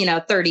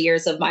 30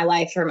 years of my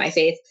life for my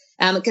faith.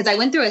 Because I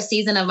went through a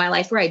season of my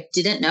life where I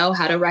didn't know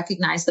how to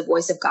recognize the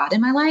voice of God in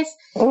my life.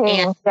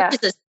 And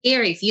it's a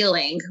scary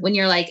feeling when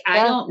you're like,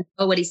 I don't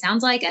know what he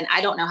sounds like, and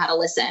I don't know how to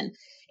listen.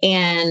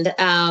 And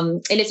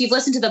if you've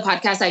listened to the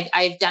podcast,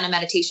 I've done a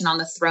meditation on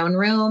the throne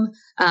room,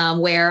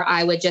 where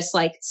I would just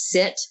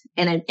sit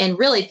and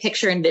really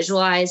picture and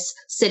visualize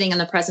sitting in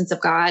the presence of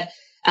God.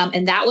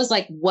 And that was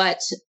what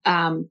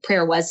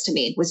prayer was to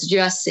me, was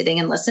just sitting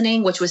and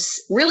listening, which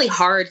was really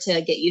hard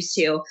to get used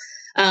to.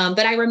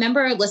 But I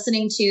remember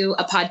listening to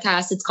a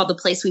podcast. It's called The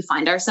Place We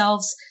Find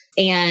Ourselves.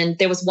 And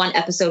there was one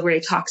episode where he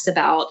talks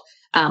about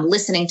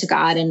listening to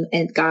God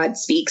and God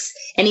speaks.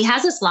 And he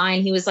has this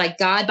line. He was like,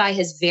 God by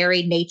his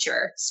very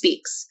nature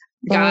speaks.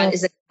 God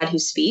is a God who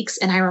speaks.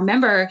 And I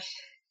remember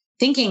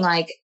thinking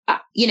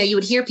you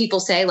would hear people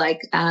say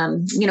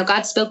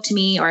God spoke to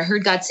me, or I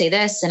heard God say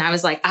this. And I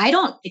was like, I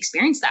don't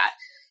experience that.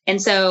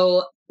 And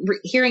so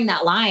hearing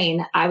that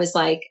line, I was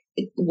like,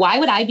 why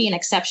would I be an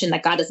exception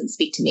that God doesn't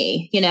speak to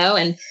me?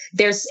 And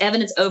there's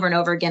evidence over and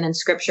over again in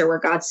scripture where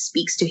God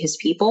speaks to his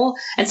people.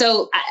 And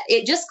so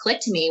it just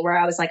clicked to me where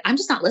I was like, I'm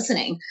just not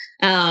listening.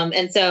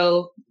 And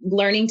so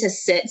learning to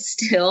sit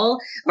still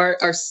or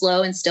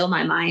slow and still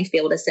my mind to be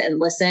able to sit and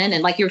listen.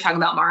 And like you were talking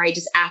about, Marri,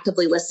 just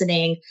actively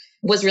listening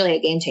was really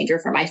a game changer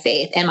for my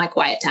faith and my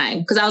quiet time.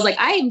 Because I was like,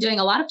 I am doing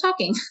a lot of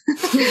talking.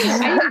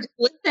 I need to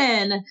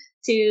listen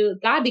to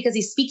God because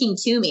he's speaking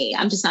to me.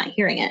 I'm just not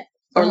hearing it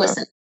or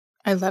listening.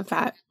 I love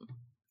that.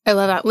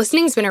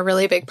 Listening has been a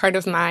really big part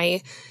of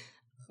my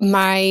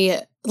when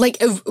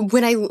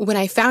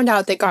I found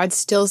out that God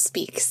still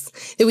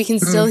speaks, that we can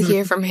still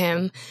hear from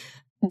him,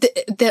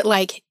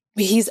 that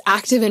he's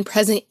active and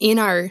present in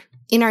our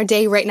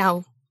day right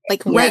now,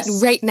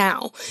 right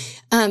now.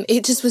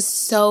 It just was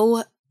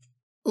so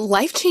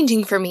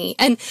life-changing for me.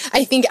 And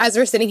I think as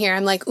we're sitting here,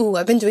 I'm like, ooh,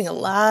 I've been doing a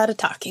lot of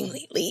talking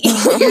lately.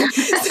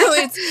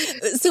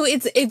 So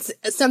it's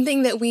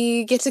something that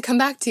we get to come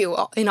back to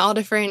in all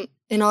different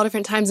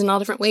times, in all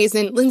different ways.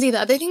 And Lindsay,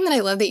 the other thing that I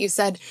love that you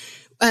said,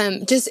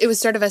 it was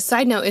sort of a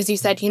side note, is you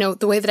said,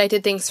 the way that I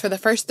did things for the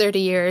first 30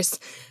 years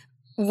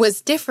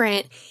was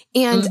different.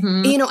 And,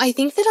 I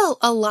think that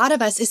a lot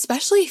of us,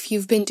 especially if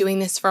you've been doing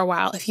this for a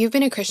while, if you've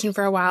been a Christian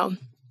for a while,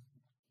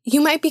 you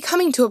might be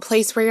coming to a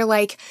place where you're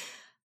like,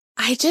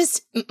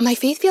 my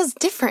faith feels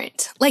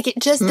different.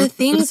 The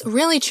things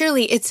really,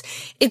 truly, it's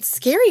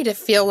scary to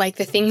feel like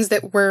the things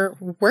that were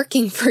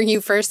working for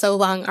you for so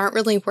long aren't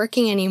really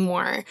working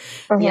anymore.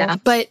 Yeah.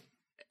 But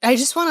I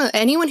just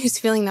anyone who's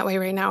feeling that way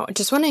right now, I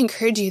just want to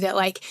encourage you that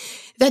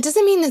that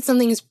doesn't mean that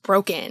something's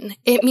broken.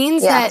 It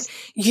means that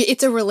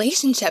it's a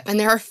relationship, and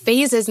there are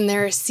phases and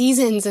there are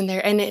seasons and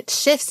it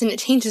shifts and it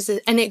changes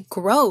and it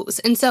grows.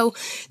 And so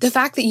the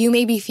fact that you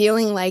may be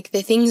feeling like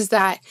the things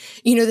that,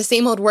 the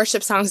same old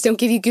worship songs don't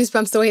give you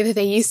goosebumps the way that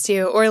they used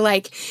to, or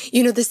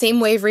the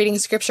same way of reading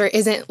scripture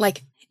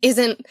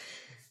isn't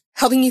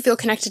helping you feel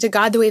connected to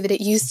God the way that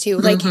it used to. You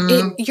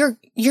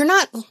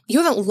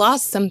haven't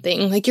lost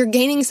something. You're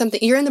gaining something.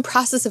 You're in the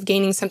process of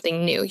gaining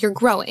something new. You're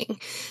growing.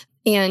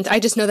 And I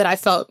just know that I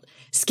felt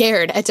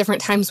scared at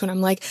different times when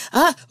I'm like,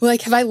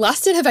 have I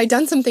lost it? Have I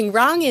done something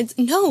wrong? It's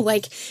no,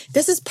 like,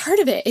 this is part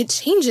of it. It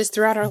changes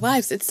throughout our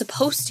lives. It's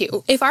supposed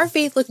to. If our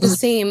faith looked the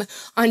same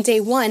on day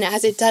one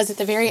as it does at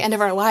the very end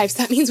of our lives,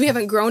 that means we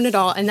haven't grown at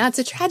all. And that's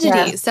a tragedy.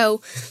 Yeah.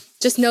 So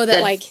just know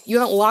that like you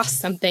haven't lost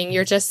something.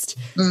 You're just,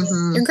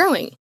 you're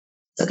growing.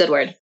 It's a good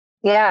word.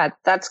 Yeah,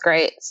 that's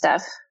great,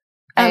 Steph.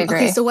 I agree.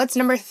 Okay, so what's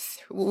number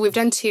we've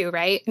done 2,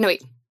 right? No,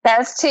 wait.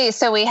 That's 2.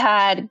 So we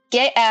had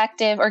get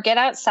active or get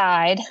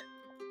outside,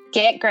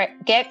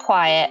 get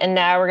quiet, and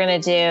now we're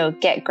going to do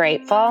get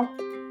grateful.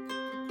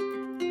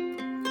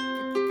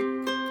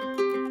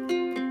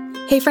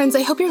 Hey friends,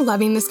 I hope you're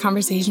loving this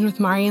conversation with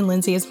Marri and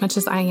Lindsay as much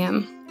as I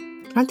am.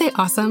 Aren't they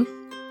awesome?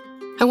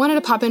 I wanted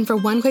to pop in for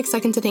one quick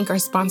second to thank our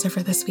sponsor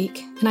for this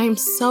week, and I am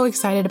so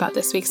excited about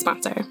this week's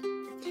sponsor.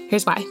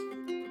 Here's why.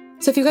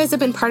 So if you guys have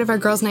been part of our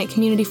Girls Night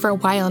community for a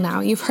while now,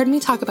 you've heard me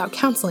talk about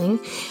counseling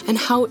and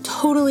how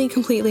totally,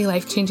 completely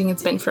life-changing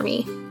it's been for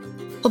me.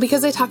 Well,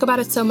 because I talk about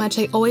it so much,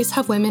 I always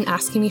have women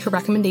asking me for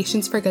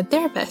recommendations for good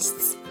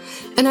therapists.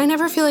 And I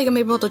never feel like I'm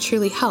able to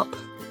truly help.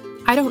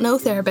 I don't know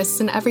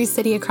therapists in every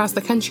city across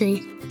the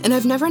country, and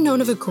I've never known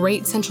of a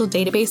great central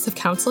database of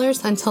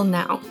counselors until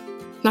now.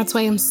 That's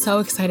why I'm so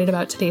excited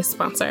about today's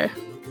sponsor.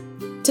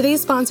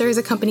 Today's sponsor is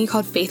a company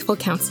called Faithful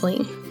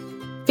Counseling.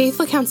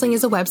 Faithful Counseling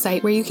is a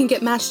website where you can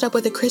get matched up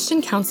with a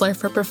Christian counselor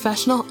for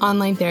professional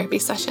online therapy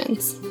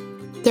sessions.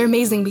 They're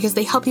amazing because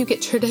they help you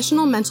get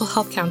traditional mental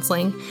health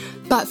counseling,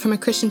 but from a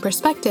Christian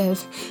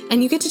perspective,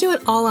 and you get to do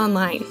it all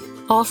online,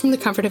 all from the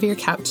comfort of your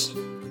couch,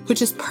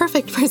 which is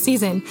perfect for a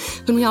season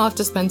when we all have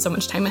to spend so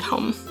much time at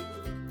home.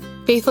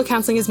 Faithful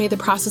Counseling has made the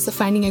process of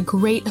finding a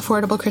great,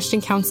 affordable Christian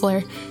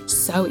counselor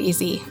so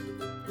easy.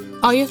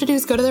 All you have to do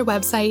is go to their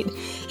website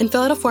and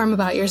fill out a form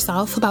about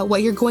yourself, about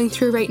what you're going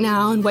through right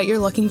now and what you're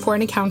looking for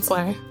in a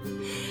counselor.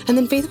 And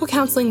then Faithful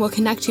Counseling will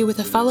connect you with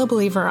a fellow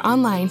believer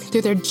online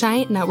through their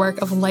giant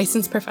network of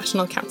licensed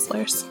professional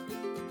counselors.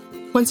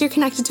 Once you're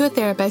connected to a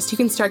therapist, you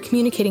can start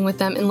communicating with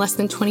them in less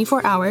than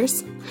 24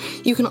 hours.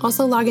 You can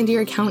also log into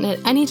your account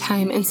at any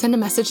time and send a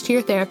message to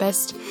your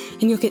therapist,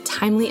 and you'll get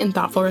timely and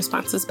thoughtful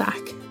responses back.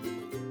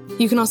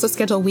 You can also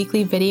schedule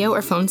weekly video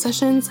or phone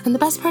sessions, and the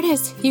best part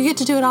is, you get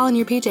to do it all in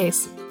your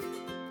PJs.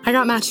 I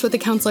got matched with a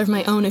counselor of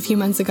my own a few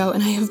months ago,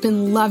 and I have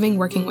been loving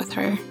working with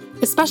her.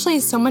 Especially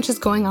as so much is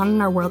going on in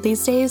our world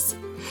these days,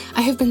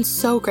 I have been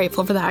so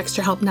grateful for the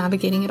extra help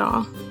navigating it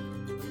all.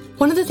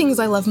 One of the things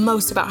I love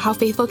most about how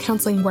Faithful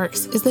Counseling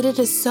works is that it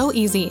is so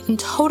easy and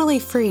totally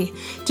free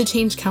to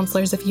change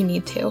counselors if you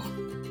need to.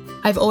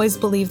 I've always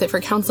believed that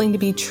for counseling to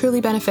be truly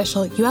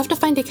beneficial, you have to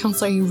find a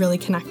counselor you really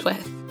connect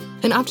with.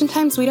 And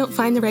oftentimes we don't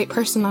find the right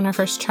person on our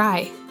first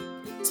try.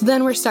 So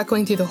then we're stuck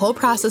going through the whole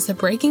process of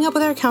breaking up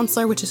with our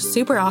counselor, which is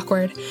super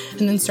awkward,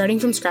 and then starting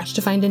from scratch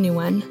to find a new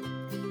one.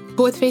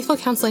 But with Faithful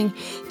Counseling,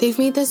 they've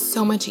made this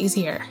so much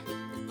easier.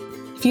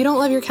 If you don't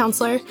love your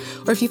counselor,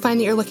 or if you find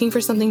that you're looking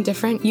for something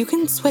different, you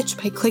can switch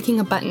by clicking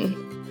a button.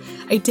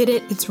 I did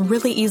it, it's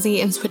really easy,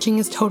 and switching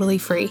is totally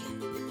free.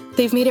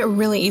 They've made it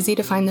really easy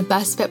to find the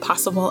best fit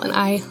possible, and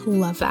I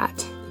love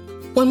that.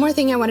 One more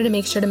thing I wanted to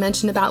make sure to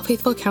mention about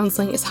Faithful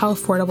Counseling is how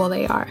affordable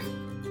they are.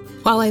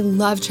 While I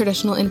love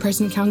traditional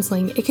in-person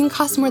counseling, it can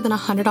cost more than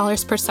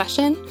 $100 per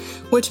session,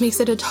 which makes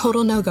it a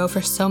total no-go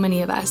for so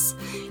many of us,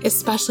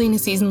 especially in a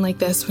season like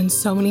this when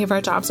so many of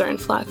our jobs are in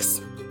flux.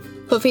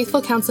 But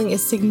Faithful Counseling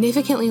is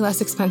significantly less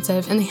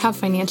expensive, and they have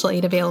financial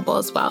aid available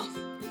as well.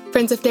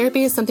 Friends, if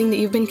therapy is something that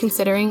you've been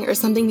considering or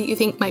something that you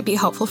think might be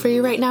helpful for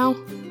you right now,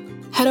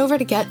 head over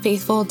to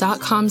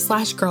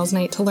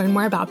getfaithful.com/girlsnight to learn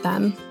more about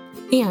them.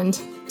 And,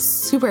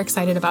 super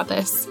excited about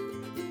this,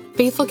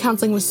 Faithful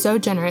Counseling was so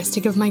generous to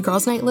give my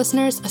Girls Night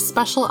listeners a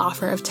special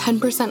offer of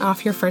 10%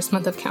 off your first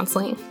month of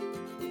counseling.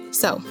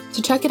 So,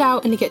 to check it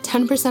out and to get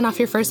 10% off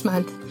your first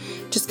month,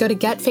 just go to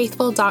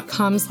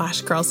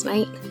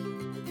getfaithful.com/girlsnight.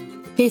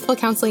 Faithful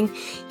Counseling,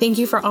 thank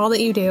you for all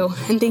that you do,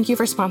 and thank you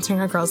for sponsoring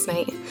our Girls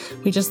Night.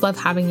 We just love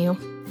having you.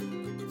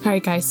 All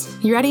right, guys,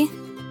 you ready?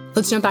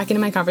 Let's jump back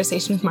into my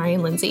conversation with Marri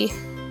and Lindsay.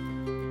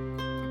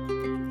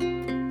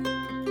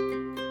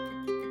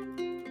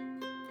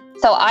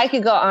 So I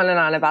could go on and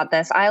on about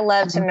this. I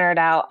love to nerd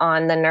out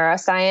on the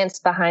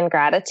neuroscience behind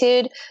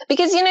gratitude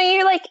because,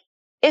 you're like,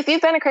 if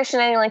you've been a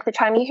Christian any length of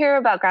time, you hear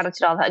about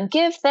gratitude all the time.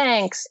 Give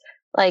thanks,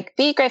 like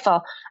be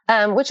grateful,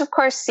 which of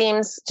course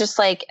seems just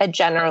like a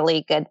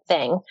generally good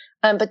thing.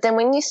 But then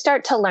when you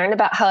start to learn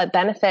about how it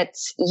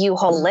benefits you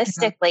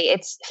holistically,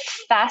 it's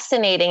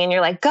fascinating. And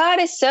you're like,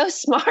 God is so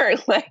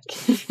smart. Like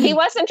he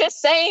wasn't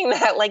just saying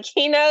that, like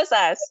he knows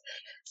us.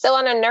 So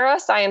on a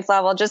neuroscience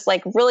level, just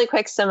like really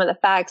quick, some of the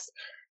facts.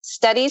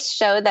 Studies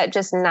show that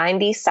just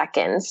 90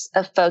 seconds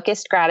of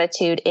focused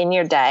gratitude in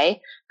your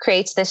day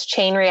creates this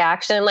chain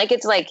reaction.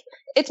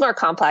 It's more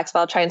complex, but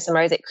I'll try and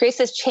summarize it. It creates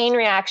this chain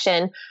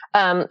reaction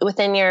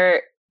within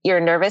your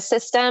nervous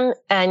system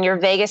and your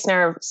vagus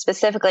nerve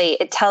specifically.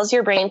 It tells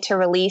your brain to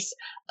release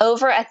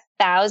over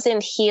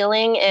 1,000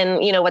 healing and,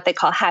 what they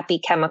call happy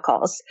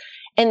chemicals.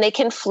 and they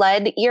can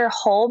flood your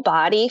whole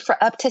body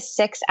for up to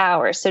 6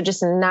 hours. So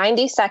just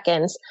 90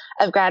 seconds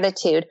of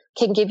gratitude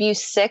can give you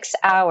 6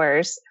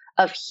 hours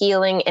of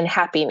healing and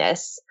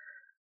happiness,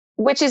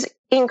 which is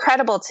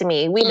incredible to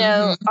me. We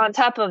know on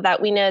top of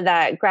that, we know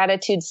that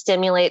gratitude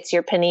stimulates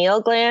your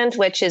pineal gland,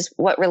 which is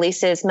what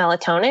releases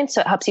melatonin.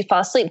 So it helps you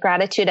fall asleep.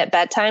 Gratitude at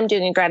bedtime,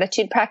 doing a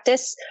gratitude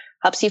practice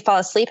helps you fall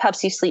asleep,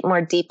 helps you sleep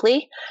more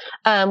deeply.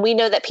 We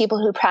know that people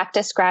who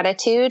practice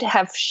gratitude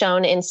have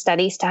shown in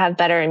studies to have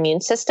better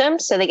immune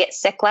systems. So they get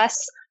sick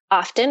less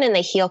often and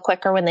they heal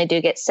quicker when they do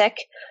get sick.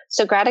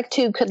 So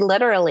gratitude could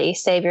literally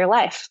save your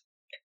life.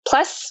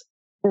 Plus,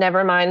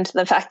 never mind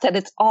the fact that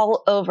it's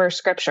all over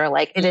scripture.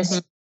 Like it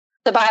is,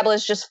 the Bible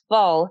is just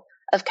full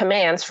of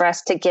commands for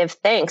us to give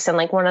thanks. And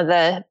like one of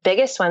the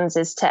biggest ones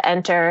is to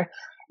enter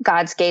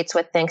God's gates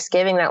with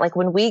thanksgiving, that like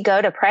when we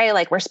go to pray,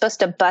 like we're supposed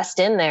to bust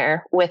in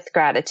there with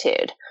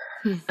gratitude.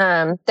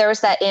 There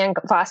was that Anne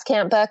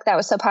Voskamp book that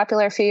was so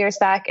popular a few years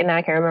back, and now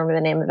I can't remember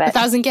the name of it.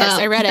 1,000 Gifts.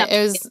 I read it.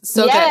 It was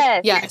so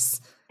good.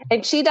 Yes.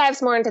 And she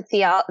dives more into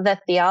the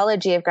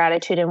theology of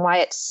gratitude and why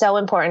it's so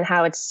important,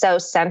 how it's so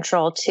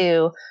central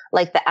to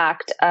like the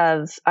act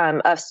of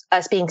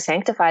us being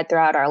sanctified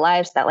throughout our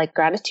lives, that like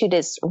gratitude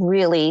is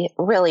really,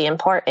 really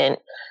important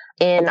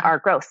in our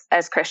growth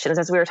as Christians.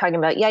 As we were talking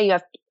about,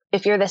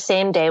 if you're the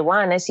same day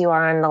one as you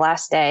are on the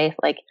last day,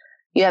 like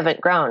you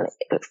haven't grown.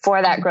 For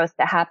that growth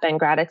to happen,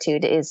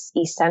 gratitude is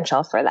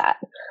essential for that.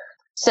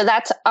 So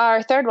that's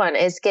our third one,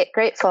 is get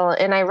grateful.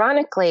 And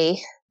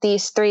ironically,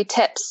 these 3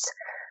 tips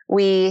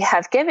we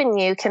have given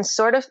you can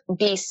sort of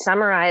be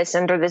summarized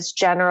under this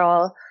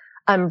general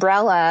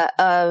umbrella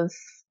of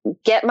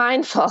get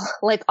mindful.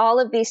 Like all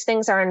of these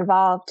things are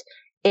involved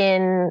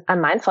in a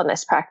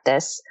mindfulness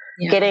practice,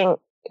 getting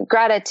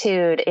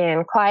gratitude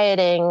and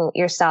quieting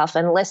yourself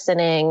and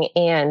listening.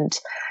 And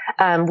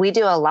we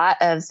do a lot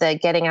of the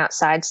getting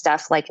outside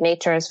stuff, like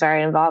nature is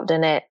very involved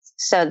in it.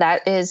 So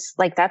that is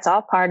like, that's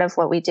all part of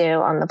what we do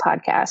on the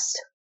podcast.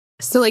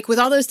 So like with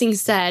all those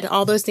things said,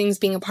 all those things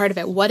being a part of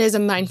it, what is a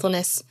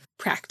mindfulness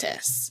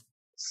practice?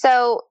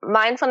 So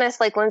mindfulness,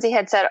 like Lindsay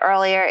had said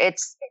earlier,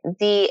 it's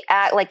the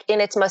act, like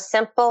in its most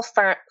simple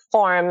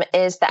form,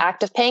 is the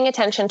act of paying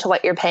attention to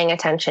what you're paying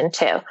attention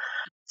to.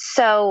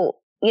 So,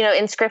 you know,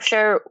 in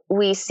scripture,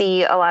 we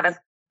see a lot of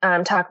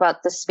talk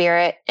about the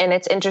spirit, and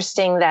it's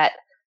interesting that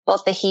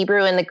both the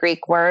Hebrew and the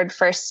Greek word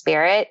for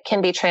spirit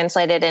can be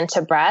translated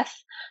into breath.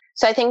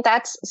 So I think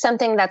that's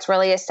something that's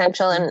really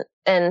essential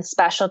and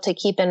special to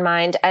keep in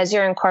mind as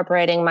you're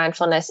incorporating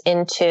mindfulness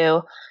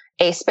into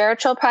a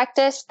spiritual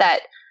practice,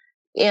 that,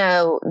 you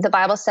know, the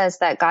Bible says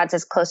that God's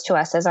as close to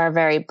us as our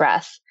very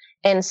breath.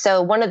 And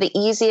so one of the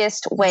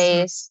easiest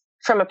ways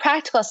from a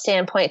practical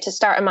standpoint to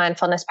start a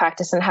mindfulness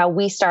practice, and how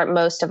we start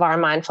most of our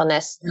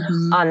mindfulness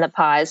on the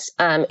pause,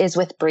 is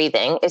with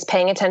breathing, is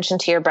paying attention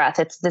to your breath.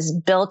 It's this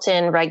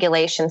built-in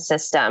regulation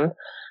system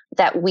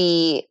that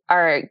we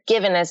are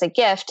given as a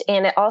gift.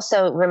 And it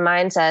also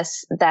reminds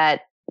us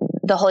that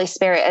the Holy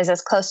Spirit is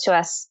as close to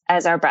us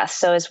as our breath.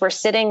 So as we're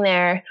sitting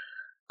there,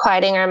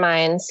 quieting our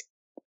minds,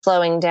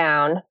 slowing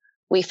down,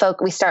 we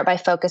start by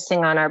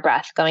focusing on our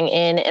breath, going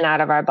in and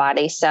out of our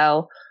body.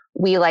 So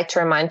we like to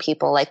remind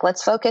people, like,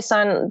 let's focus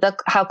on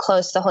how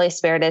close the Holy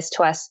Spirit is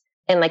to us.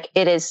 And like,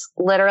 it is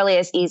literally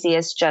as easy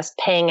as just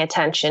paying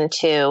attention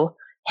to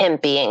him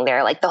being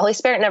there. Like the Holy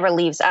Spirit never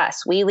leaves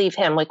us. We leave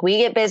him. Like we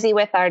get busy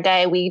with our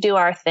day, we do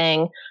our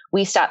thing,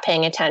 we stop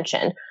paying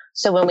attention.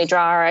 So when we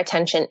draw our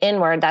attention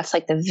inward, that's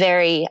like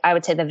I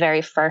would say the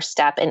very first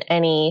step in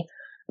any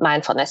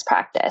mindfulness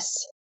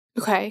practice.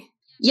 Okay.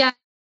 Yeah.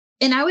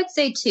 And I would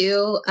say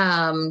too,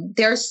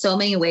 there are so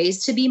many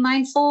ways to be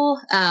mindful.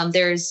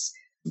 There's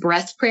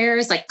breath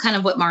prayers, like kind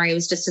of what Marri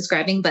was just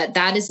describing, but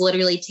that is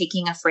literally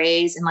taking a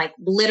phrase and like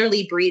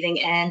literally breathing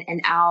in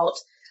and out.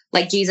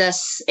 Like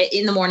Jesus,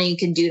 in the morning, you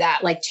can do that.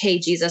 Like, hey,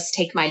 Jesus,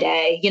 take my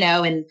day, you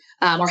know, and,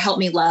 or help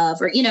me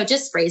love, or, you know,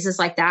 just phrases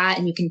like that.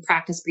 And you can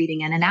practice breathing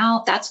in and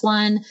out. That's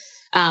one.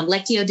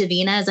 Lectio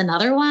Divina is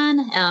another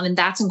one. And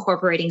that's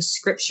incorporating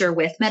scripture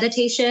with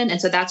meditation. And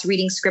so that's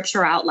reading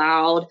scripture out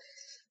loud,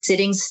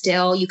 sitting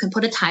still. You can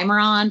put a timer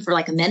on for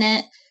like a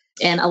minute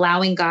and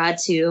allowing God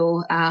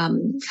to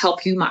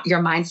help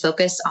your mind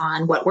focus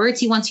on what words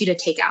he wants you to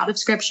take out of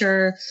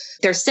scripture.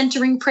 There's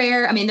centering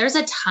prayer. I mean, there's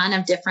a ton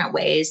of different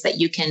ways that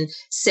you can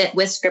sit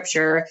with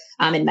scripture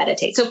and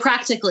meditate. So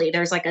practically,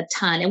 there's like a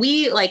ton. And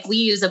we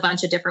use a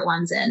bunch of different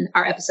ones in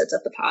our episodes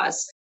of the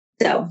pause.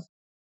 So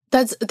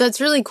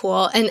that's really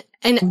cool. And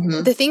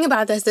the thing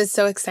about this that's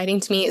so exciting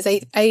to me is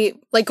I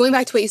like going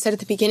back to what you said at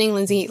the beginning,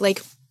 Lindsay,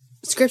 like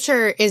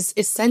scripture is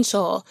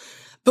essential.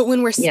 But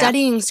when we're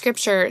studying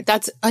scripture,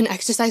 that's an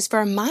exercise for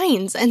our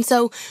minds. And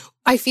so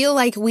I feel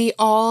like we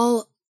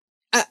all,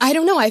 I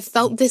don't know, I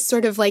felt this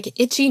sort of like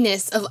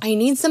itchiness of I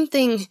need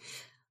something,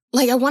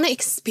 like I want to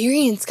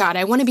experience God.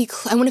 I want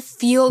to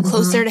feel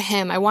closer to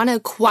him. I want to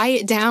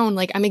quiet down.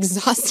 Like I'm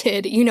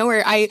exhausted, you know,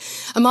 or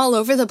I'm all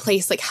over the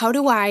place. Like how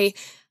do I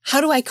how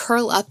do I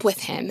curl up with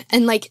him?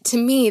 And like, to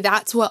me,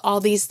 that's what all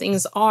these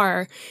things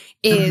are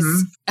is,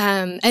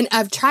 and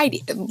I've tried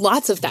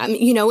lots of them,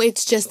 you know,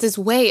 it's just this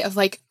way of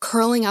like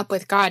curling up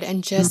with God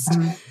and just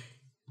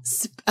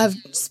of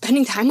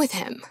spending time with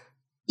him.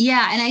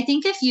 Yeah. And I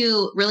think if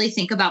you really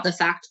think about the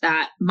fact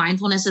that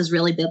mindfulness is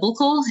really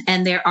biblical,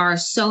 and there are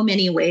so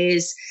many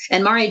ways,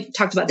 and Marri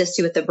talked about this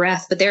too with the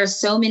breath, but there are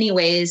so many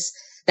ways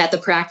that the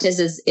practice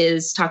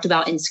is talked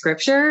about in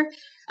scripture.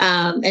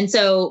 And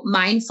so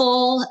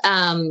mindful,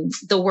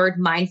 the word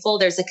mindful,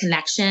 there's a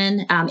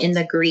connection in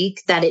the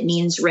Greek that it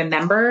means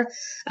remember.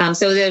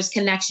 So there's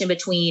connection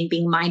between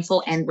being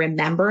mindful and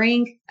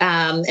remembering.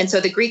 And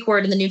so the Greek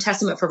word in the New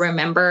Testament for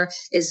remember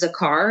is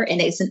zakar, and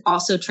it's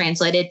also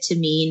translated to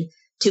mean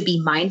to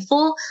be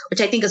mindful, which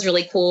I think is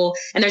really cool.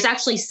 And there's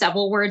actually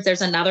several words.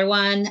 There's another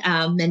one,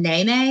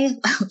 meneme,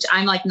 which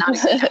I'm like not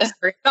an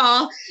expert at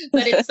all,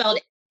 but it's spelled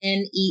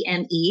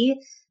Neme,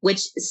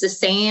 which is the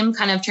same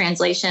kind of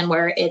translation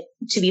where it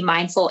to be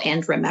mindful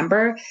and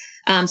remember.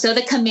 So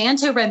the command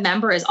to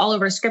remember is all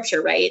over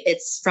scripture, right?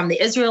 It's from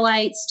the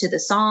Israelites to the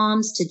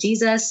Psalms to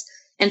Jesus.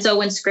 And so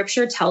when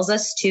scripture tells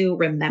us to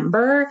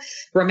remember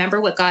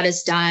what God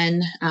has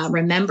done,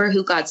 remember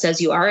who God says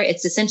you are,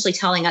 it's essentially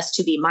telling us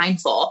to be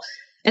mindful.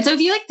 And so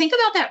if you like think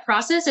about that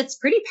process, it's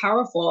pretty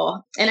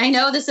powerful. And I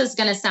know this is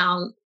going to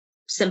sound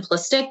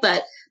simplistic,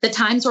 but the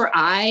times where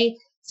I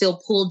feel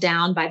pulled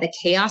down by the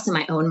chaos in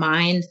my own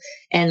mind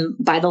and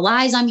by the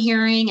lies I'm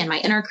hearing and my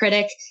inner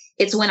critic,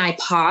 it's when I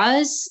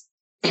pause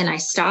and I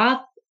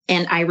stop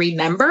and I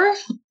remember,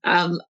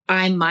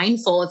 I'm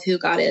mindful of who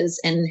God is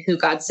and who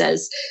God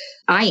says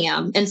I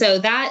am. And so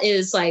that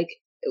is like,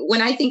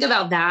 when I think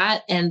about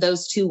that and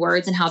those two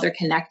words and how they're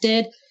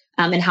connected,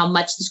 and how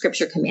much the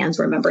scripture commands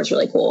remember is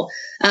really cool.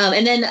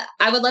 And then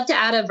I would love to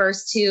add a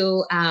verse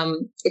to,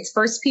 it's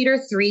 1 Peter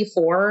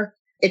 3:4.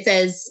 It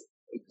says,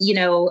 you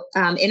know,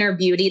 inner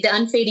beauty, the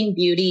unfading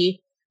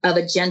beauty of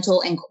a gentle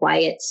and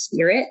quiet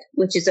spirit,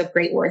 which is of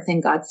great worth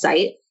in God's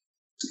sight.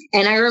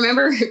 And I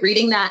remember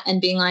reading that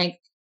and being like,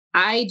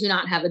 I do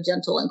not have a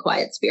gentle and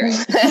quiet spirit.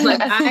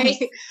 Like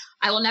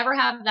I will never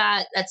have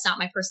that. That's not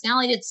my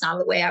personality. It's not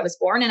the way I was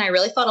born. And I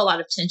really felt a lot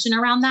of tension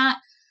around that.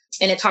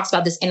 And it talks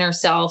about this inner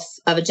self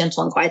of a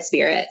gentle and quiet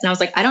spirit. And I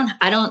was like, I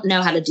don't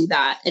know how to do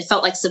that. It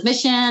felt like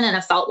submission, and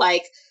it felt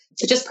like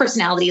just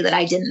personality that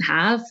I didn't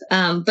have.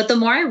 But the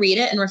more I read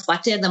it and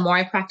reflected, the more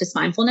I practice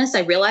mindfulness,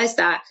 I realized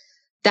that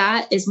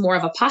that is more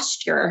of a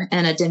posture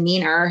and a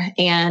demeanor.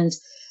 And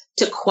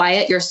to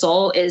quiet your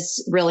soul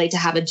is really to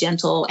have a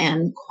gentle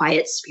and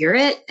quiet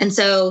spirit. And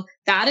so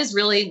that is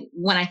really,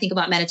 when I think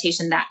about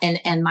meditation that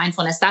and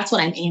mindfulness, that's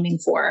what I'm aiming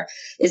for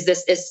is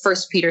 1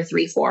 Peter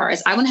 3:4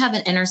 is I want to have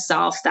an inner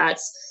self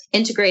that's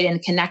integrated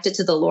and connected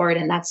to the Lord.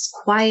 And that's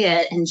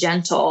quiet and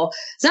gentle.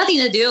 It's nothing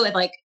to do with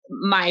like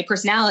my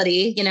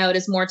personality, you know, it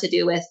is more to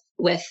do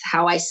with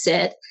how I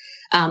sit.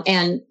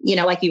 And, you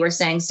know, like you were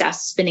saying, Steph,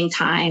 spending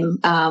time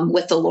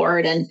with the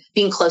Lord and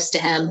being close to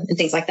him and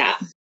things like that.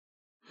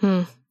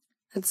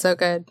 That's so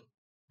good.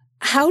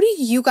 How do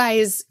you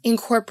guys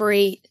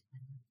incorporate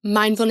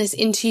mindfulness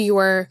into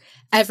your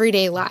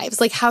everyday lives?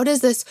 Like, how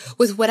does this,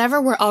 with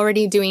whatever we're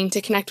already doing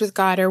to connect with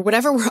God or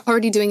whatever we're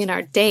already doing in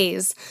our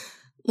days,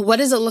 what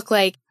does it look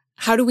like?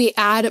 How do we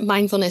add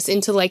mindfulness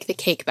into like the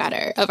cake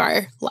batter of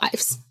our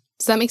lives?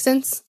 Does that make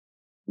sense?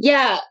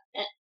 Yeah.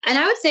 And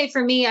I would say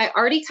for me, I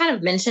already kind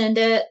of mentioned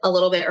it a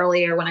little bit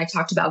earlier when I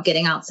talked about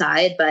getting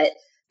outside, but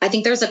I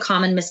think there's a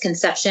common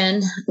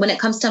misconception when it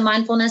comes to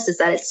mindfulness is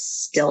that it's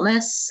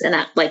stillness and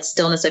that like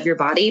stillness of your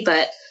body.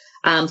 But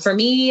for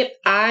me,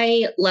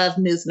 I love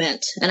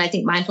movement. And I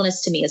think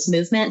mindfulness to me is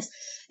movement.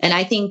 And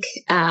I think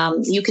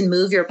you can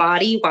move your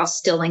body while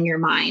stilling your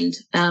mind.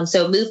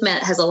 So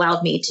movement has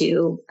allowed me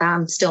to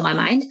still my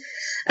mind.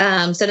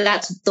 So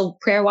that's the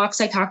prayer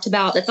walks I talked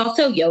about. It's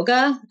also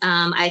yoga.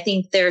 I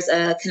think there's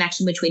a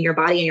connection between your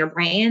body and your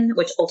brain,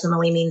 which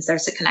ultimately means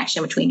there's a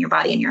connection between your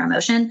body and your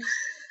emotion.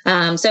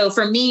 So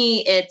for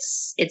me,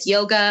 it's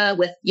yoga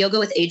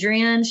with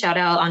Adrienne. Shout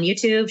out on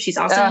YouTube. She's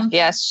awesome.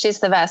 Yes, she's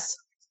the best.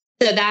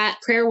 So that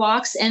prayer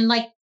walks, and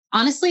like,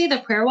 honestly, the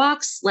prayer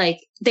walks,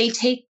 like they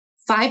take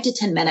 5 to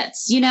 10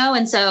 minutes, you know?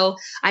 And so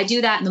I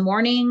do that in the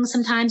morning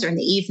sometimes or in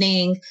the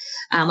evening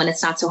when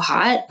it's not so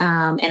hot.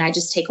 And I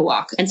just take a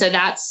walk. And so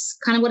that's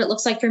kind of what it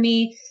looks like for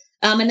me.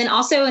 And then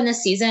also in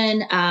this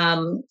season,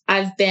 I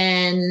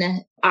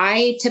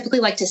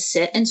typically like to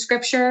sit in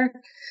scripture.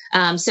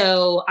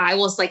 So I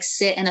will like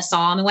sit in a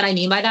psalm. And what I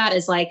mean by that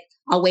is like,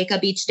 I'll wake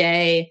up each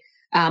day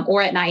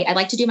or at night. I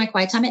like to do my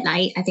quiet time at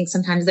night. I think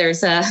sometimes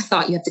there's a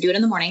thought you have to do it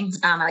in the morning.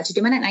 I like to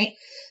do mine at night,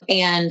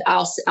 and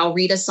I'll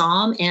read a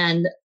psalm,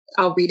 and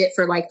I'll read it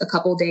for like a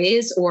couple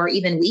days or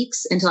even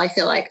weeks until I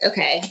feel like,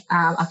 okay,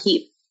 I'll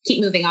keep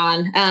moving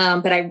on.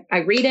 But I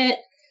read it,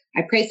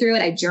 I pray through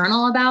it, I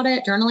journal about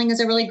it. Journaling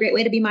is a really great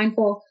way to be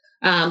mindful.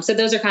 So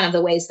those are kind of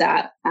the ways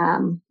that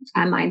I'm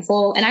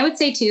mindful. And I would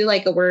say too,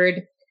 like a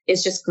word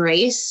is just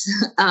grace.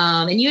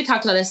 And you had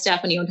talked about this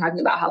stuff when you were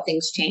talking about how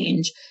things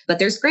change, but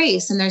there's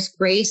grace, and there's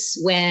grace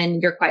when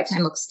your quiet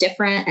time looks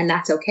different, and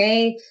that's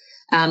okay.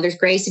 There's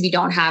grace if you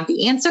don't have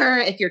the answer,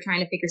 if you're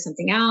trying to figure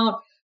something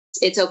out.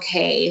 It's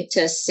okay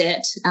to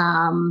sit.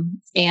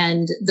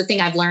 And the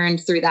thing I've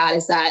learned through that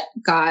is that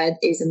God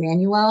is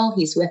Emmanuel.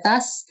 He's with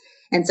us.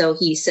 And so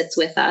he sits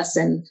with us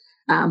and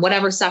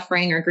whatever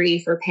suffering or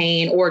grief or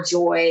pain or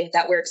joy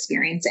that we're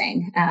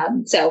experiencing.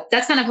 So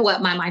that's kind of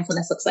what my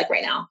mindfulness looks like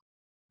right now.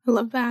 I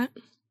love that.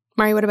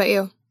 Marri, what about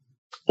you?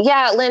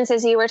 Yeah, Linz,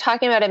 as you were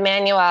talking about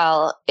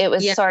Emmanuel, it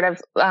was sort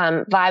of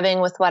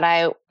vibing with what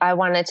I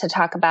wanted to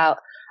talk about.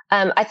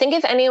 I think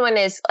if anyone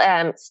is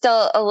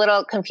still a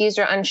little confused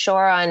or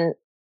unsure on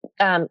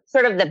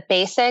sort of the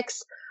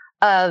basics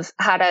of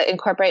how to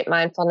incorporate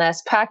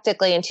mindfulness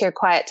practically into your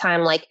quiet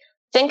time, like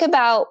think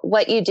about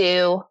what you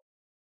do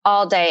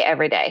all day,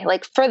 every day.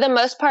 Like for the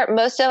most part,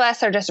 most of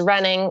us are just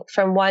running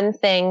from one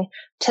thing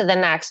to the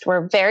next.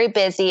 We're very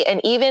busy.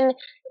 And even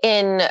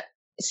in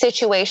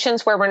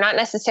situations where we're not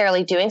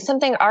necessarily doing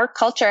something, our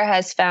culture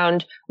has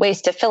found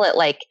ways to fill it.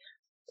 Like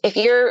if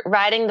you're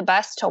riding the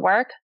bus to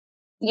work,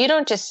 you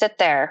don't just sit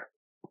there.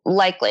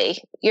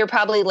 Likely you're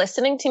probably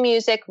listening to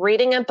music,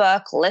 reading a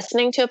book,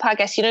 listening to a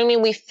podcast. You know what I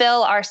mean? We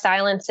fill our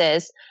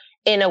silences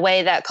in a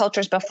way that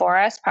cultures before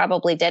us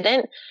probably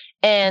didn't.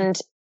 And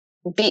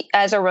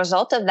as a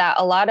result of that,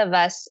 a lot of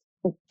us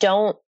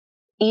don't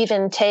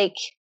even take,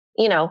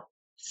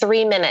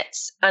 3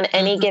 minutes on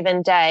any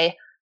given day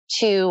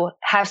to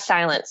have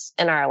silence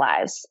in our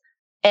lives.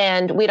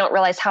 And we don't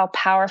realize how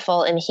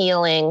powerful and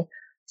healing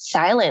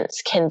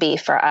silence can be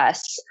for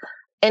us.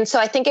 And so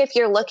I think if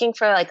you're looking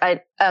for like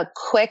a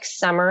quick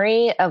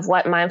summary of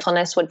what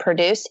mindfulness would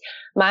produce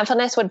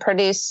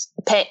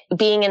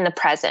being in the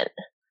present,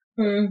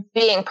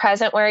 being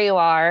present where you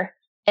are.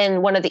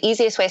 And one of the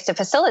easiest ways to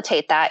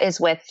facilitate that is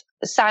with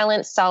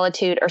silence,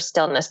 solitude, or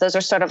stillness. Those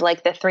are sort of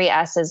like the 3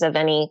 S's of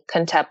any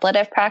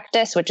contemplative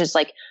practice, which is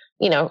like,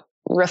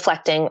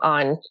 reflecting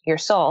on your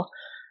soul.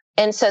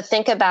 And so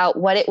think about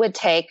what it would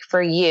take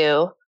for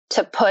you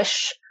to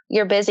push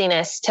your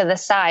busyness to the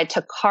side,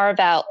 to carve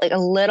out like a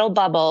little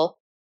bubble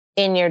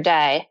in your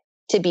day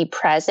to be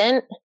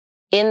present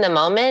in the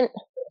moment.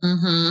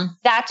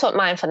 That's what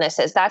mindfulness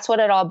is. That's what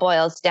it all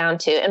boils down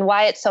to. And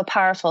why it's so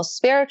powerful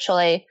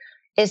spiritually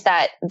is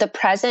that the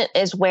present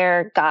is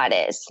where God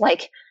is.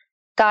 Like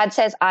God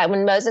says,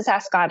 when Moses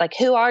asked God, like,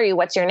 who are you?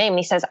 What's your name? And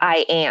he says,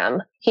 I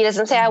am. He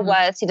doesn't say I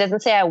was, he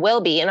doesn't say I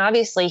will be. And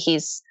obviously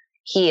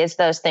he is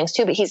those things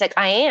too, but he's like,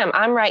 I am,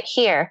 I'm right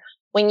here.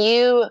 When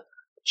you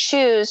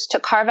choose to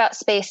carve out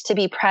space to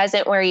be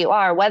present where you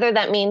are, whether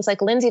that means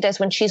like Lindsay does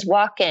when she's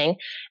walking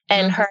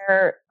and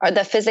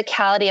the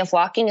physicality of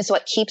walking is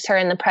what keeps her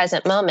in the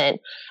present moment.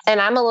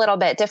 And I'm a little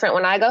bit different.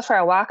 When I go for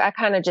a walk, I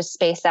kind of just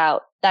space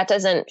out. That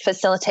doesn't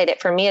facilitate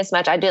it for me as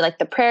much. I do like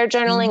the prayer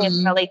journaling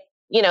and really,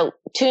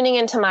 tuning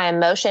into my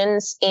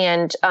emotions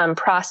and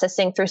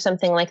processing through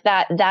something like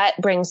that, that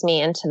brings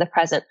me into the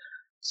present.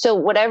 So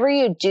whatever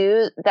you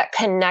do that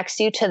connects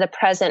you to the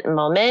present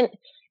moment,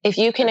 if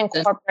you can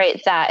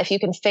incorporate that, if you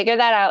can figure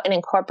that out and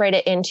incorporate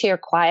it into your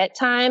quiet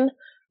time,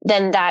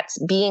 then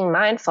that's being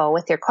mindful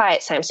with your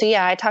quiet time. So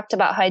yeah, I talked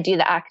about how I do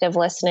the active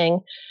listening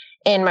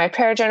in my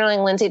prayer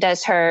journaling. Lindsay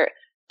does her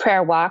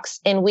prayer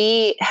walks. And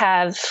we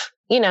have,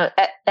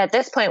 at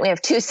this point, we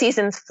have 2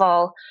 seasons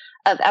full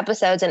of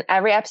episodes, and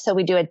every episode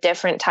we do a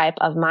different type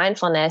of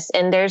mindfulness.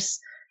 And there's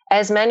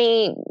as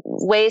many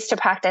ways to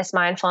practice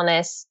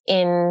mindfulness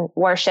in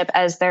worship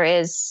as there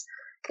is,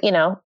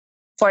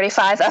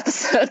 45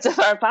 episodes of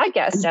our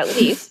podcast at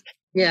least.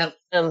 Yeah.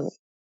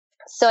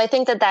 So I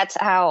think that that's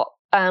how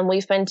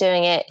we've been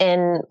doing it.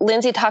 And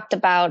Lindsay talked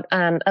about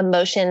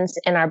emotions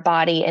in our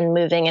body and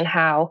moving and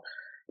how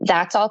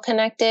that's all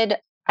connected.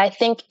 I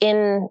think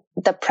in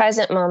the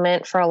present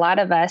moment for a lot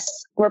of us,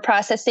 we're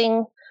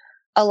processing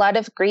a lot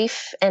of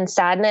grief and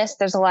sadness.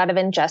 There's a lot of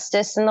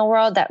injustice in the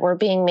world that we're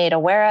being made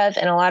aware of.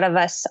 And a lot of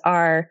us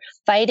are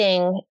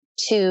fighting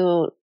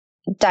to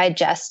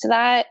digest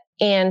that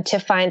and to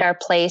find our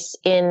place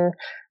in,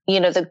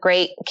 the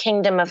great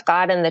kingdom of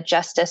God and the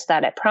justice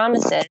that it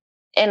promises.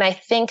 And I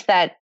think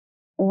that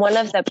one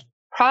of the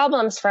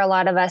problems for a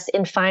lot of us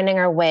in finding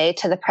our way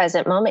to the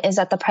present moment is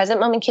that the present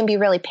moment can be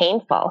really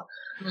painful,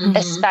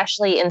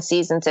 especially in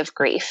seasons of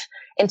grief.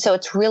 And so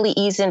it's really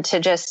easy to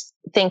just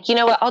think, you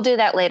know what, I'll do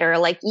that later.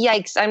 Like,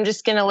 yikes,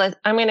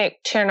 I'm going to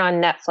turn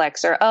on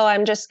Netflix, or, oh,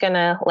 I'm just going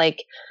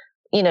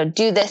to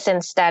do this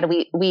instead.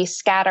 We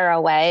scatter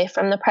away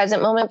from the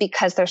present moment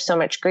because there's so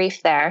much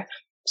grief there.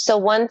 So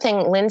one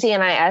thing Lindsay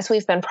and I, as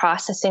we've been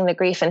processing the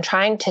grief and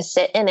trying to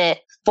sit in it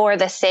for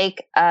the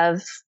sake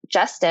of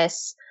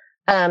justice,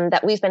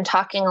 that we've been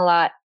talking a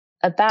lot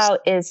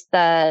about is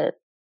the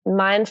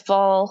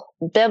mindful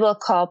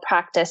biblical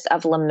practice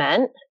of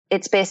lament.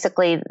 It's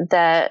basically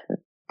the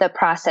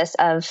process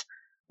of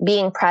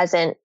being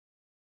present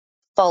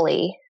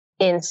fully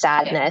in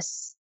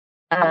sadness,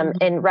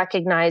 and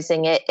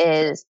recognizing it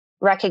as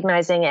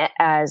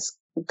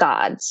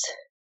God's.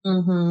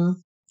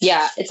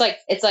 Yeah, it's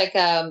like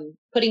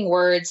putting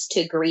words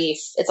to grief.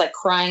 It's like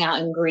crying out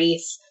in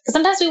grief. Because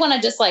sometimes we want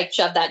to just like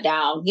shove that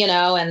down,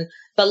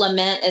 but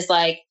lament is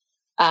like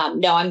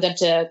no, I'm going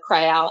to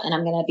cry out and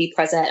I'm going to be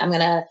present. I'm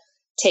going to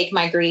take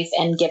my grief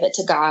and give it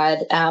to God.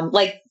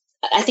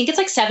 I think it's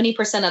like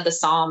 70% of the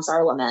Psalms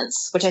are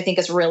laments, which I think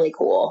is really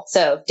cool.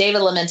 So David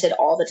lamented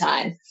all the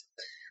time,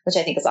 which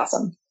I think is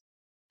awesome.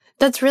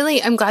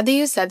 I'm glad that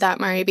you said that,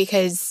 Marri,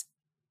 because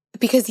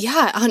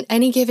yeah, on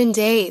any given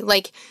day,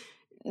 like,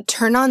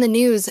 turn on the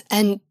news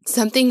and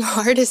something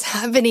hard is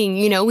happening.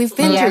 We've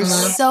been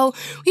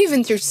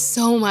through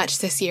so much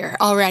this year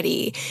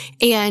already.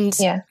 And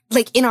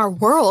like in our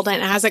world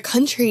and as a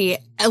country,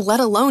 let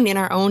alone in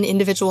our own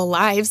individual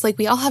lives, like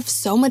we all have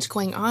so much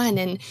going on.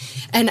 And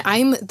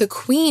I'm the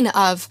queen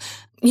of,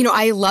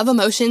 I love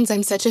emotions.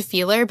 I'm such a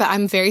feeler, but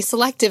I'm very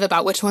selective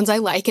about which ones I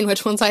like and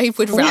which ones I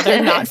would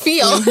rather not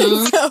feel.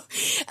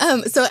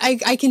 So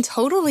I can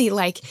totally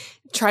like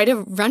try to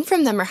run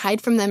from them or hide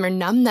from them or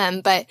numb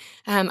them. But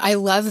I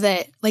love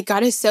that, like,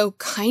 God is so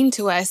kind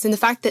to us. And the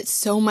fact that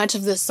so much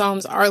of the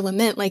Psalms are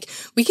lament, like,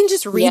 we can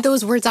just read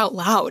those words out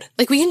loud.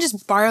 Like, we can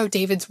just borrow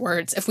David's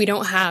words if we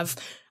don't have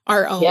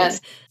our own.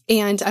 Yes.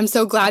 And I'm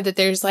so glad that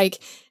there's,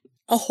 like,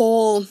 a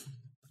whole,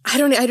 I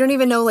don't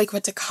even know, like,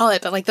 what to call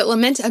it, but, like, that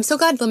lament, I'm so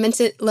glad lament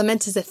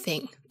is a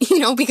thing,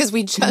 because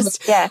we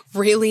just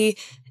really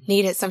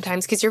need it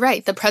sometimes. Because you're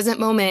right, the present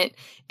moment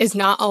is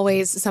not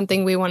always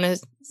something we want to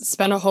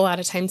spend a whole lot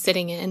of time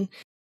sitting in.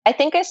 I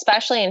think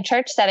especially in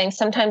church settings,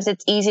 sometimes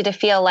it's easy to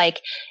feel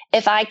like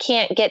if I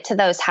can't get to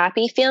those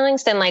happy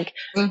feelings, then like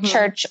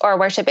church or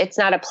worship, it's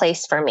not a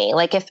place for me.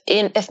 Like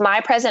if my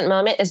present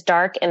moment is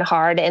dark and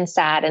hard and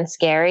sad and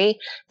scary,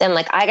 then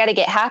like I got to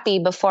get happy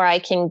before I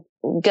can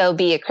go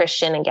be a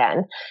Christian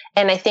again.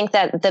 And I think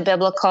that the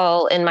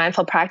biblical and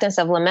mindful practice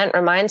of lament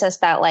reminds us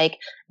that like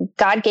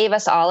God gave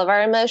us all of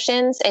our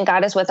emotions and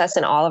God is with us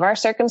in all of our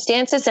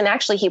circumstances. And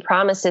actually he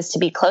promises to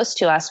be close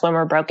to us when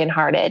we're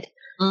brokenhearted.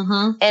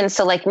 And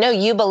so like, no,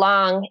 you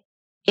belong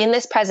in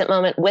this present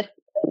moment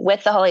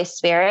with the Holy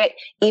Spirit,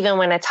 even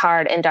when it's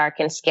hard and dark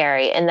and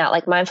scary. And that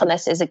like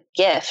mindfulness is a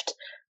gift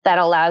that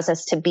allows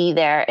us to be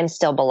there and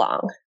still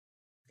belong.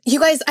 You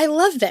guys, I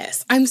love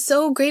this. I'm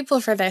so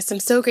grateful for this. I'm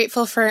so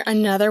grateful for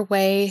another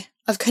way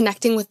of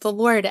connecting with the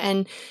Lord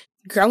and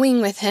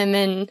growing with him.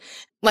 And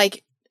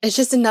like, it's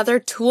just another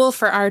tool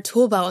for our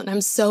tool belt. And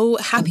I'm so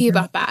happy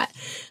about that.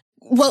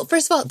 Well,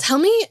 first of all, tell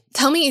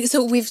me,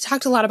 so we've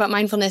talked a lot about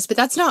mindfulness, but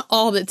that's not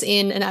all that's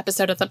in an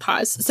episode of The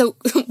Pause. So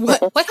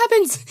what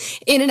happens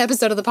in an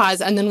episode of The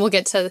Pause? And then we'll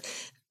get to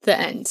the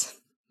end,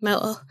 my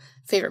little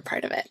favorite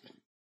part of it.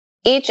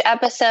 Each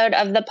episode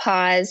of The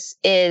Pause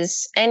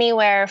is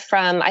anywhere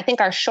from, I think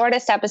our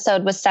shortest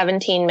episode was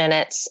 17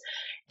 minutes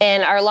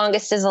and our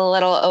longest is a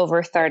little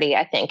over 30,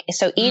 I think.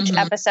 So each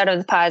episode of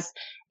The Pause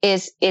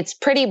it's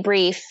pretty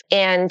brief.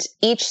 And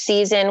each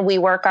season we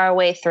work our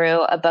way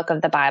through a book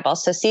of the Bible.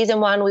 So season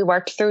 1, we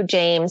worked through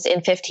James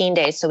in 15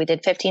 days. So we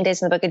did 15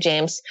 days in the book of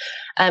James.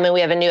 And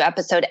we have a new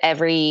episode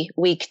every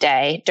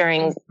weekday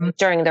during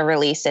the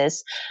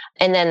releases.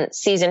 And then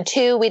season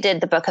 2, we did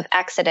the book of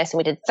Exodus and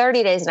we did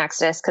 30 days in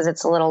Exodus because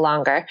it's a little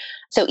longer.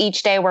 So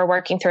each day we're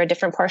working through a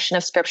different portion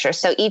of scripture.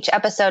 So each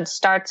episode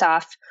starts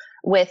off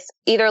with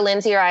either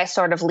Lindsay or I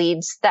sort of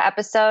leads the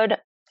episode.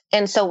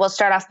 And so we'll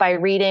start off by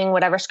reading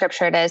whatever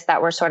scripture it is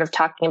that we're sort of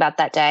talking about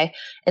that day.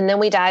 And then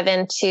we dive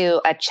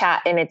into a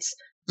chat and it's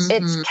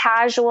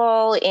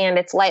casual and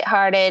it's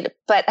lighthearted.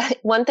 But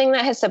one thing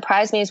that has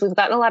surprised me is we've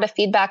gotten a lot of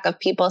feedback of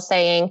people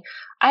saying,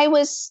 I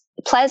was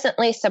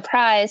pleasantly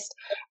surprised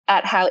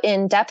at how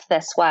in-depth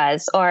this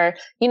was. Or,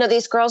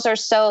 these girls are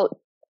so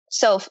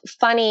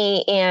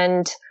funny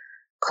and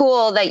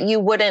cool that you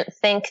wouldn't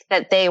think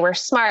that they were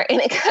smart.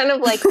 And it kind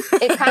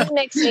of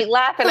makes me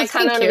laugh. And I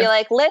kind of want to be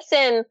like,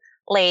 listen,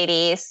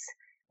 ladies,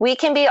 we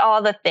can be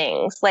all the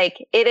things.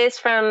 Like it is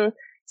from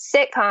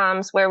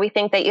sitcoms where we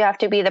think that you have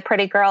to be the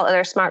pretty girl or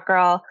the smart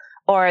girl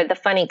or the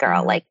funny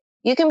girl. Like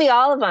you can be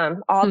all of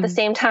them all at the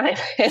same time.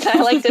 And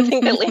I like to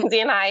think that Lindsay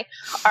and I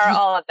are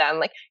all of them.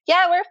 Like,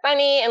 yeah, we're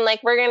funny. And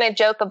like, we're going to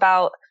joke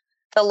about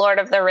the Lord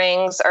of the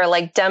Rings or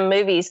like dumb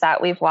movies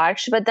that we've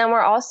watched. But then we're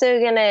also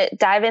going to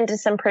dive into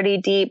some pretty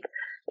deep,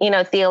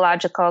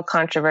 theological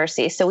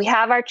controversy. So we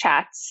have our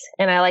chats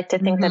and I like to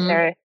think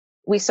that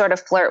we sort of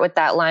flirt with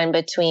that line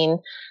between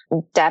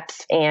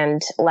depth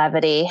and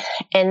levity.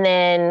 And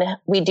then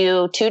we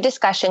do 2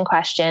 discussion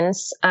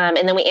questions, and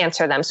then we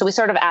answer them. So we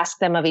sort of ask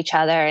them of each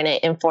other and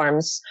it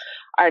informs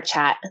our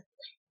chat.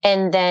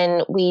 And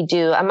then we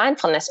do a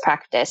mindfulness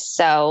practice.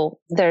 So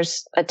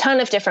there's a ton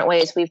of different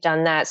ways we've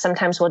done that.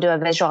 Sometimes we'll do a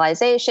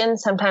visualization.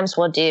 Sometimes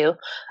we'll do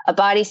a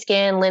body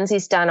scan.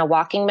 Lindsay's done a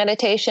walking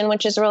meditation,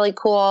 which is really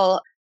cool.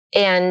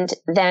 And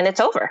then it's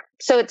over.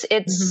 So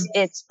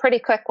it's pretty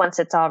quick once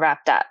it's all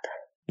wrapped up.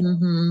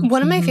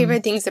 One of my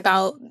favorite things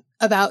about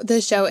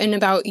the show and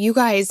about you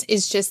guys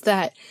is just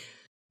that,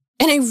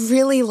 and I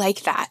really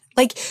like that.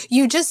 Like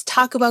you just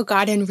talk about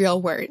God in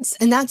real words,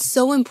 and that's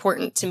so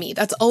important to me.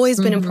 That's always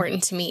been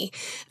important to me.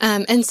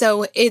 And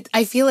so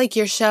I feel like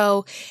your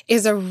show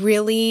is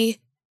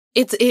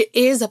it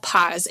is a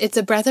pause. It's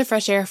a breath of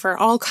fresh air for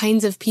all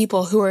kinds of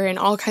people who are in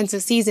all kinds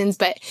of seasons.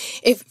 But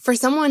if for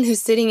someone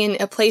who's sitting in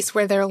a place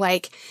where they're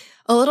like,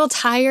 a little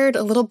tired,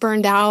 a little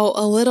burned out,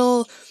 a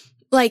little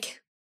like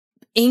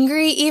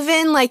angry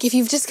even, like if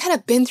you've just kind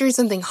of been through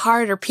something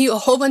hard or a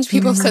whole bunch of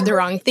people have said the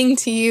wrong thing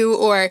to you,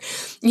 or,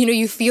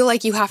 you feel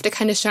like you have to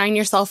kind of shine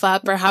yourself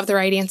up or have the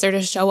right answer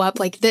to show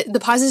up, like the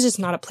pause is just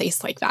not a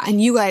place like that.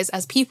 And you guys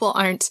as people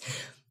aren't.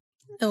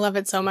 I love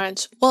it so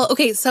much. Well,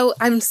 okay, so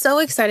I'm so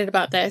excited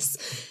about this.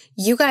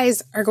 You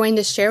guys are going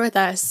to share with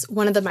us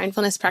one of the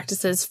mindfulness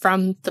practices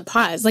from the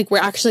pause. Like we're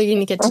actually going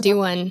to get to do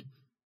one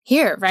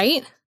here,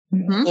 right?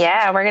 Mm-hmm.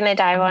 Yeah, we're going to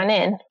dive on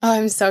in. Oh,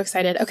 I'm so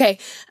excited. Okay.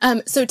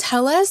 So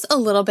tell us a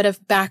little bit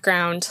of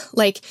background,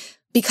 like,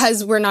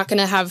 because we're not going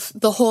to have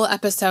the whole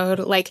episode,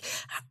 like,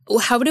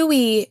 how do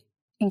we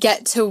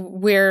get to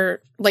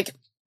where, like,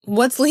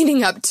 what's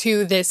leading up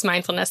to this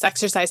mindfulness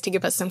exercise to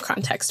give us some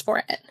context for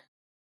it?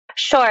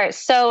 Sure.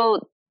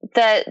 So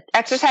the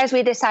exercise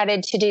we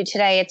decided to do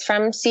today, it's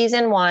from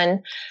season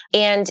 1,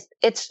 and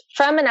it's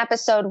from an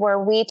episode where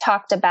we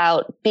talked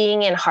about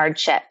being in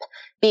hardship.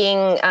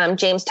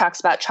 James talks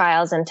about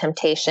trials and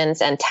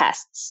temptations and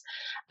tests,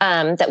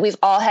 that we've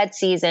all had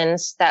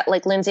seasons that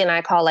like Lindsay and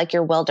I call like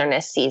your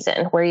wilderness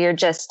season, where you're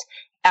just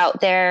out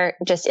there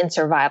just in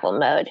survival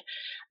mode.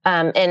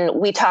 And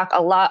we talk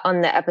a lot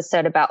on the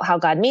episode about how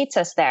God meets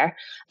us there.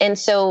 And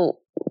so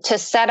to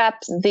set up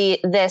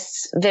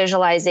this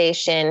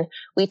visualization,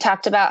 we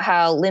talked about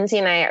how Lindsay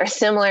and I are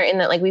similar in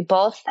that like we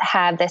both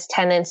have this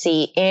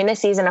tendency in a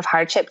season of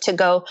hardship to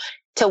go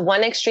to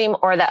one extreme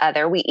or the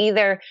other. We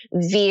either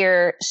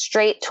veer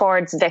straight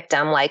towards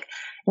victim, like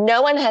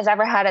no one has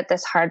ever had it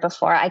this hard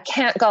before. I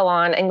can't go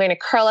on. I'm going to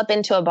curl up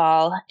into a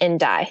ball and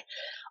die.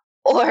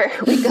 Or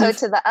we go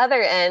to the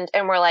other end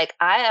and we're like,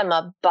 I am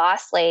a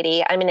boss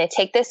lady. I'm going to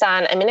take this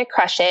on. I'm going to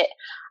crush it.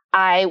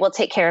 I will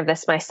take care of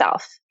this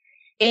myself.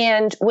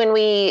 And when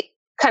we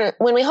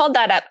hold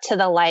that up to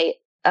the light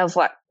of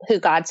who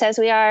God says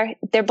we are,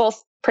 they're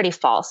both pretty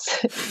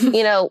false.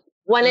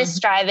 One is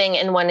striving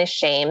and one is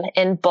shame.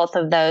 And both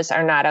of those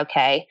are not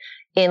okay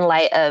in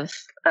light of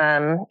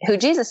who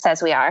Jesus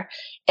says we are.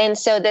 And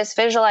so this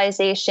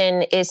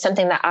visualization is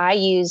something that I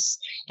use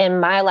in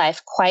my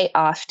life quite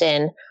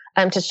often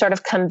to sort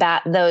of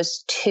combat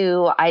those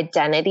two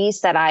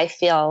identities that I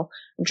feel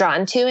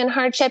drawn to in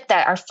hardship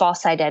that are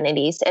false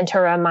identities, and to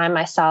remind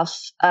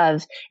myself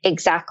of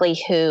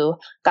exactly who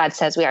God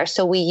says we are.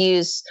 So we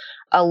use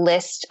a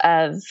list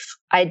of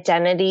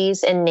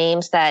identities and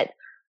names that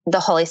the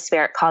Holy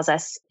Spirit calls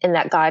us and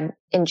that God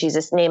and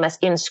Jesus name us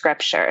in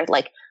Scripture,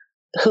 like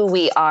who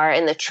we are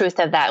and the truth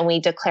of that. And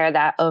we declare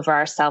that over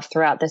ourselves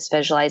throughout this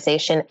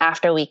visualization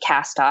after we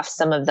cast off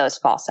some of those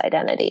false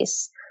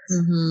identities.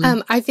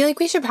 Mm-hmm. I feel like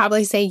we should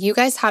probably say you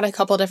guys had a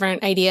couple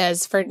different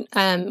ideas for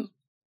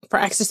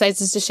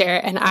exercises to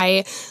share, and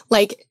I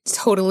like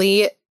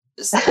totally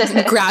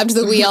grabbed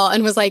the wheel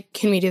and was like,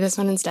 "Can we do this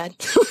one instead?"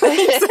 So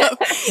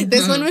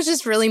this one was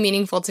just really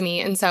meaningful to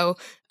me, and so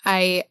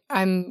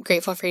I'm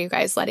grateful for you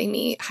guys letting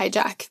me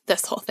hijack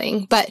this whole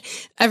thing. But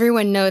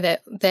everyone know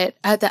that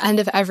at the end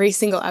of every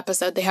single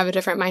episode, they have a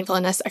different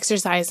mindfulness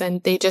exercise,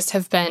 and they're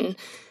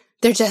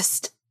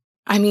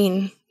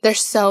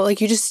so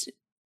like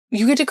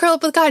you get to curl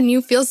up with God and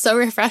you feel so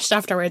refreshed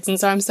afterwards. And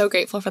so I'm so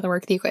grateful for the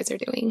work that you guys are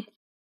doing.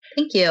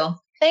 Thank you.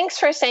 Thanks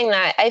for saying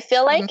that. I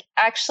feel like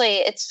actually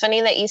it's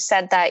funny that you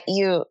said that.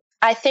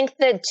 I think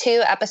the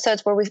 2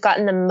 episodes where we've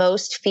gotten the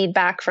most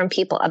feedback from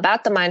people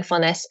about the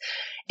mindfulness,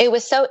 it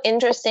was so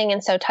interesting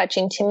and so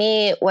touching to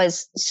me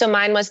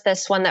mine was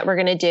this one that we're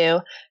going to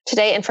do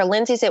today. And for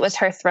Lindsay's, it was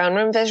her throne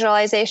room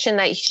visualization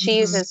that she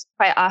uses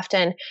quite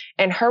often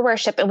in her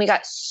worship. And we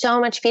got so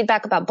much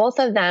feedback about both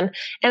of them.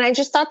 And I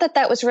just thought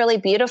that was really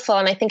beautiful.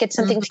 And I think it's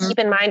something to keep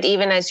in mind,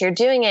 even as you're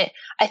doing it.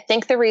 I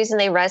think the reason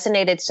they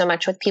resonated so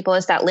much with people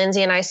is that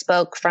Lindsay and I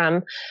spoke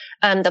from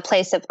the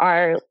place of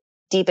our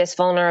deepest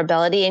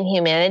vulnerability and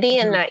humanity,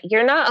 and that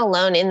you're not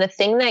alone in the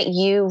thing that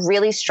you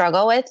really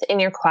struggle with in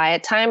your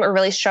quiet time or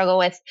really struggle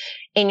with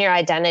in your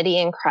identity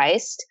in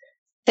Christ.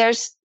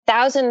 There's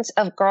thousands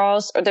of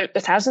girls, or there's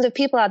thousands of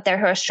people out there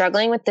who are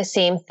struggling with the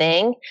same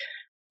thing.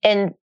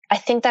 And I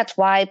think that's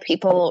why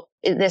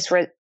this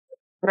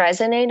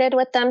resonated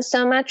with them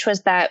so much,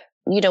 was that,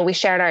 we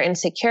shared our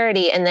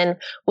insecurity. And then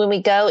when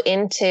we go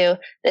into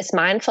this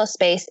mindful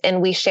space and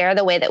we share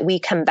the way that we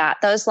combat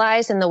those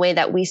lies and the way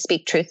that we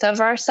speak truth of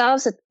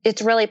ourselves,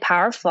 it's really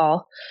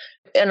powerful.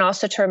 And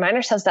also to remind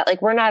ourselves that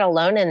like, we're not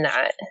alone in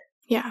that.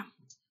 Yeah.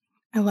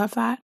 I love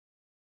that.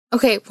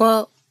 Okay.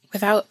 Well,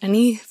 without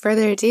any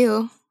further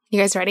ado, you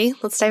guys ready?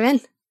 Let's dive in.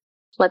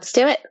 Let's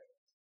do it.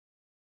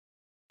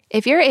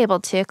 If you're able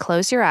to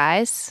close your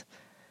eyes,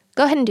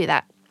 go ahead and do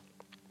that.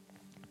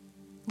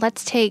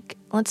 Let's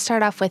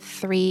start off with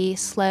 3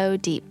 slow,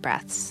 deep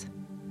breaths.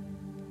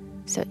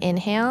 So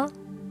inhale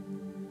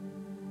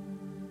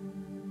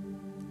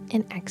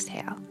and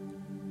exhale.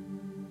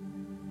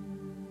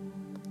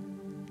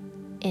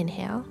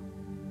 Inhale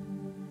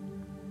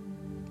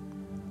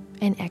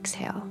and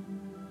exhale.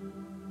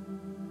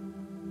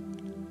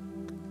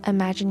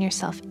 Imagine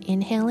yourself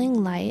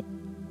inhaling light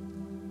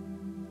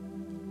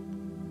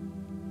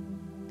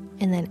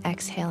and then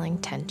exhaling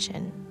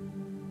tension.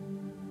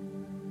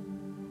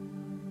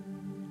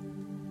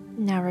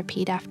 Now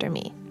repeat after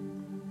me.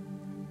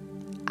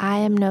 I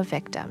am no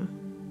victim,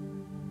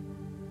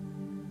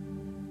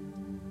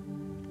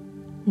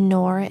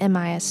 nor am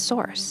I a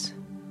source.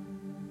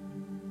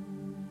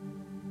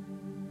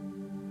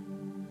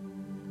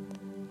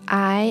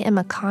 I am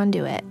a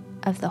conduit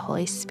of the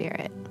Holy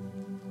Spirit.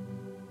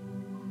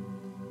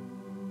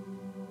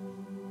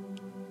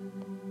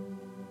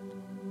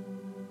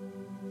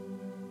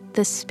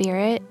 The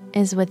Spirit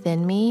is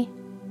within me,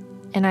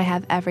 and I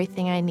have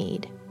everything I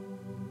need.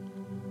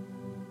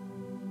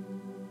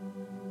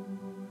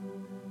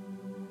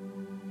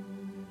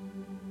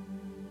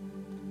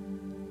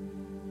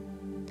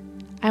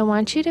 I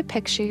want you to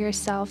picture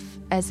yourself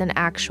as an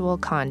actual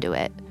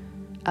conduit,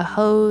 a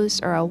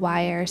hose or a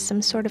wire,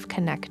 some sort of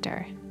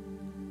connector.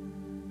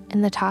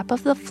 And the top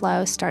of the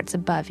flow starts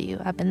above you,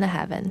 up in the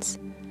heavens,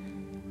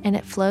 and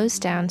it flows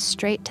down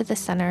straight to the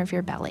center of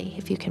your belly,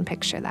 if you can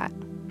picture that.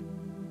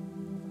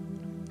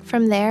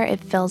 From there,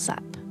 it fills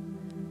up.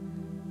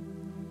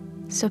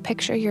 So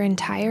picture your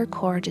entire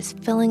core just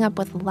filling up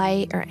with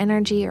light or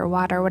energy or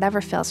water, whatever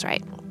feels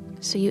right.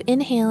 So you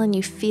inhale and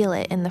you feel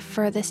it in the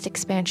furthest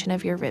expansion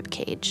of your rib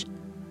cage,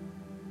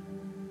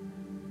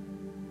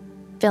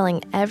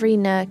 filling every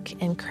nook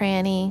and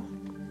cranny.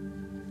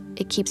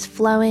 It keeps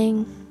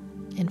flowing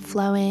and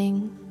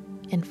flowing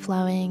and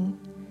flowing.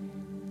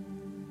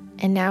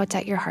 And now it's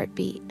at your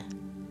heartbeat.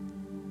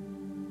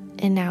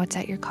 And now it's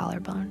at your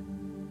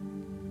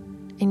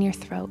collarbone, in your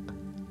throat.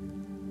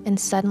 And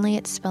suddenly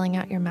it's spilling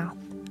out your mouth,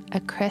 a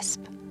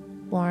crisp,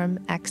 warm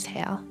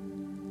exhale.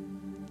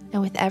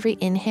 And with every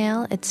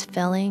inhale, it's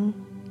filling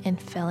and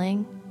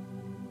filling.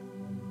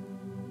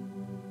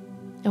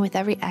 And with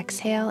every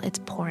exhale, it's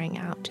pouring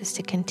out, just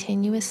a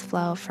continuous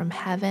flow from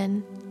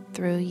heaven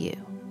through you.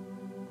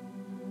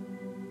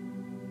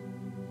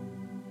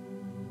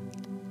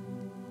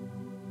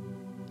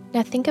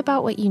 Now think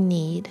about what you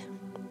need,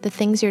 the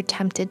things you're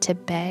tempted to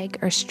beg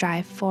or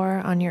strive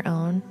for on your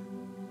own.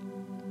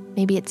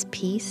 Maybe it's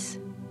peace.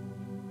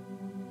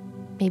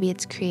 Maybe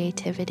it's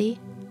creativity.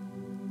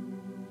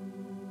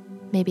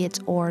 Maybe it's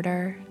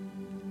order,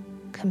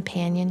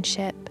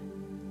 companionship,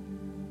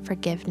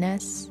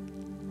 forgiveness,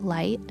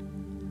 light.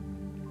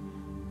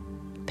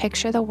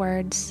 Picture the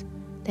words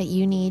that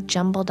you need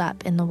jumbled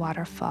up in the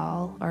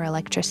waterfall or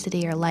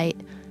electricity or light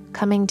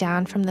coming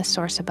down from the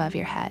source above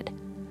your head,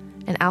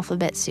 an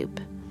alphabet soup.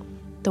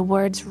 The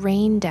words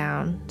rain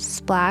down,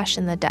 splash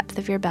in the depth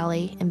of your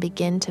belly, and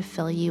begin to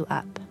fill you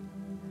up.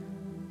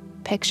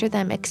 Picture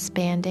them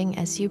expanding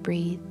as you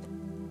breathe,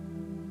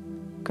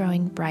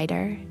 growing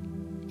brighter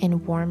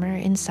and warmer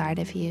inside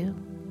of you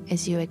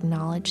as you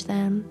acknowledge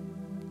them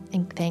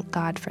and thank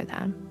God for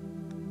them.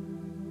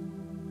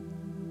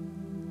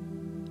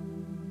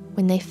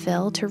 When they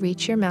fill to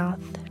reach your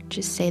mouth,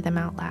 just say them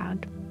out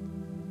loud.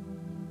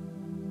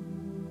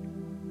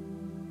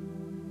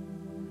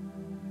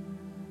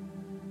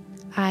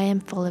 I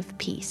am full of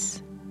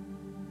peace.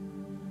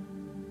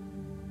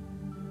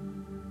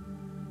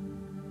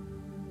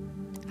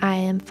 I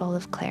am full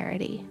of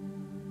clarity.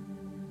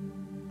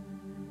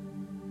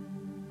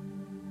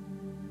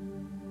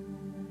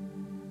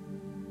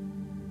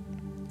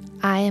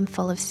 I am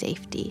full of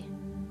safety.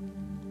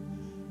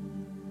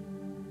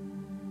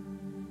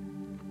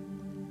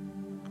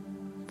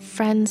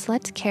 Friends,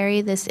 let's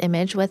carry this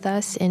image with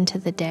us into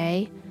the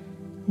day,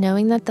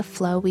 knowing that the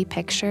flow we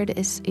pictured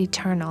is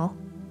eternal.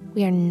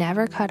 We are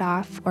never cut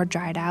off or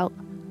dried out.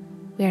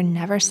 We are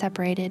never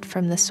separated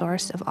from the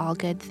source of all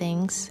good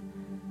things.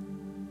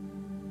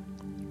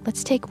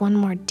 Let's take one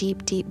more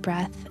deep, deep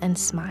breath and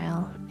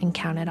smile and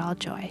count it all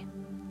joy.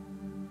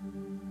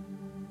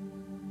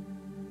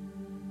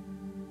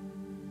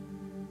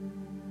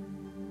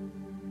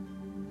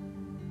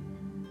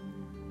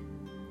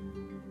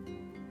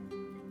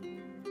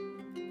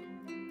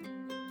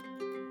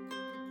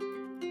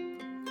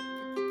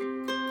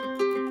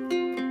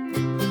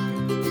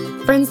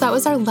 Friends, that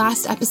was our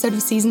last episode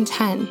of season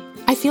 10.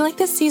 I feel like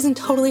this season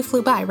totally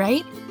flew by,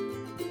 right?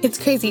 It's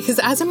crazy because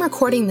as I'm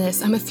recording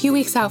this, I'm a few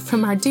weeks out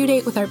from our due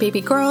date with our baby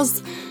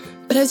girls.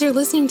 But as you're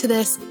listening to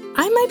this,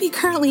 I might be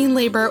currently in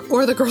labor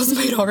or the girls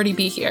might already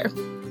be here.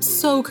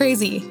 So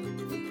crazy.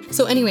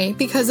 So anyway,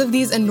 because of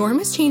these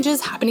enormous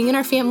changes happening in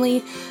our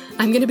family,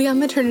 I'm going to be on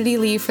maternity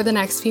leave for the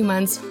next few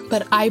months,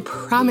 but I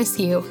promise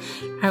you,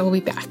 I will be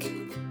back.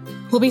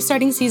 We'll be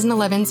starting season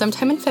 11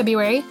 sometime in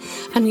February,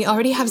 and we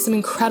already have some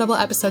incredible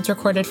episodes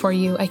recorded for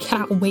you. I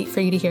cannot wait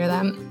for you to hear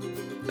them.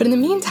 But in the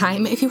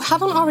meantime, if you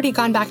haven't already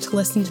gone back to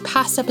listen to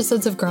past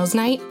episodes of Girls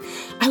Night,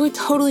 I would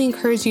totally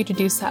encourage you to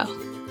do so.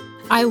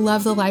 I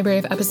love the library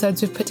of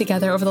episodes we've put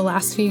together over the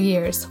last few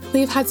years.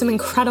 We've had some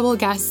incredible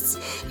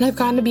guests, and I've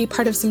gotten to be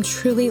part of some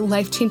truly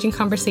life-changing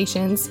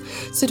conversations,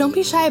 so don't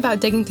be shy about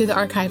digging through the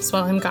archives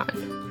while I'm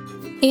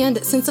gone.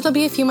 And since it'll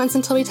be a few months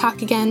until we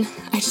talk again,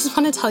 I just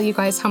want to tell you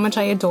guys how much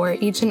I adore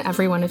each and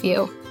every one of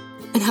you,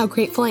 and how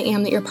grateful I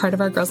am that you're part of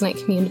our Girls Night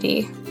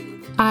community.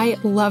 I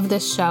love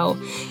this show,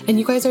 and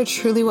you guys are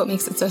truly what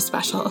makes it so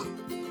special.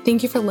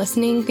 Thank you for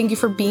listening. Thank you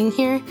for being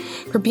here,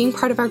 for being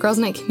part of our Girls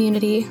Night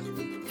community.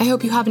 I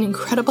hope you have an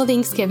incredible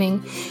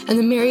Thanksgiving and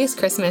the merriest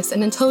Christmas.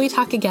 And until we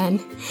talk again,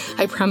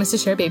 I promise to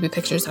share baby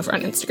pictures over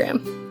on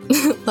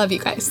Instagram. Love you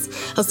guys.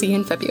 I'll see you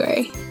in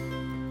February.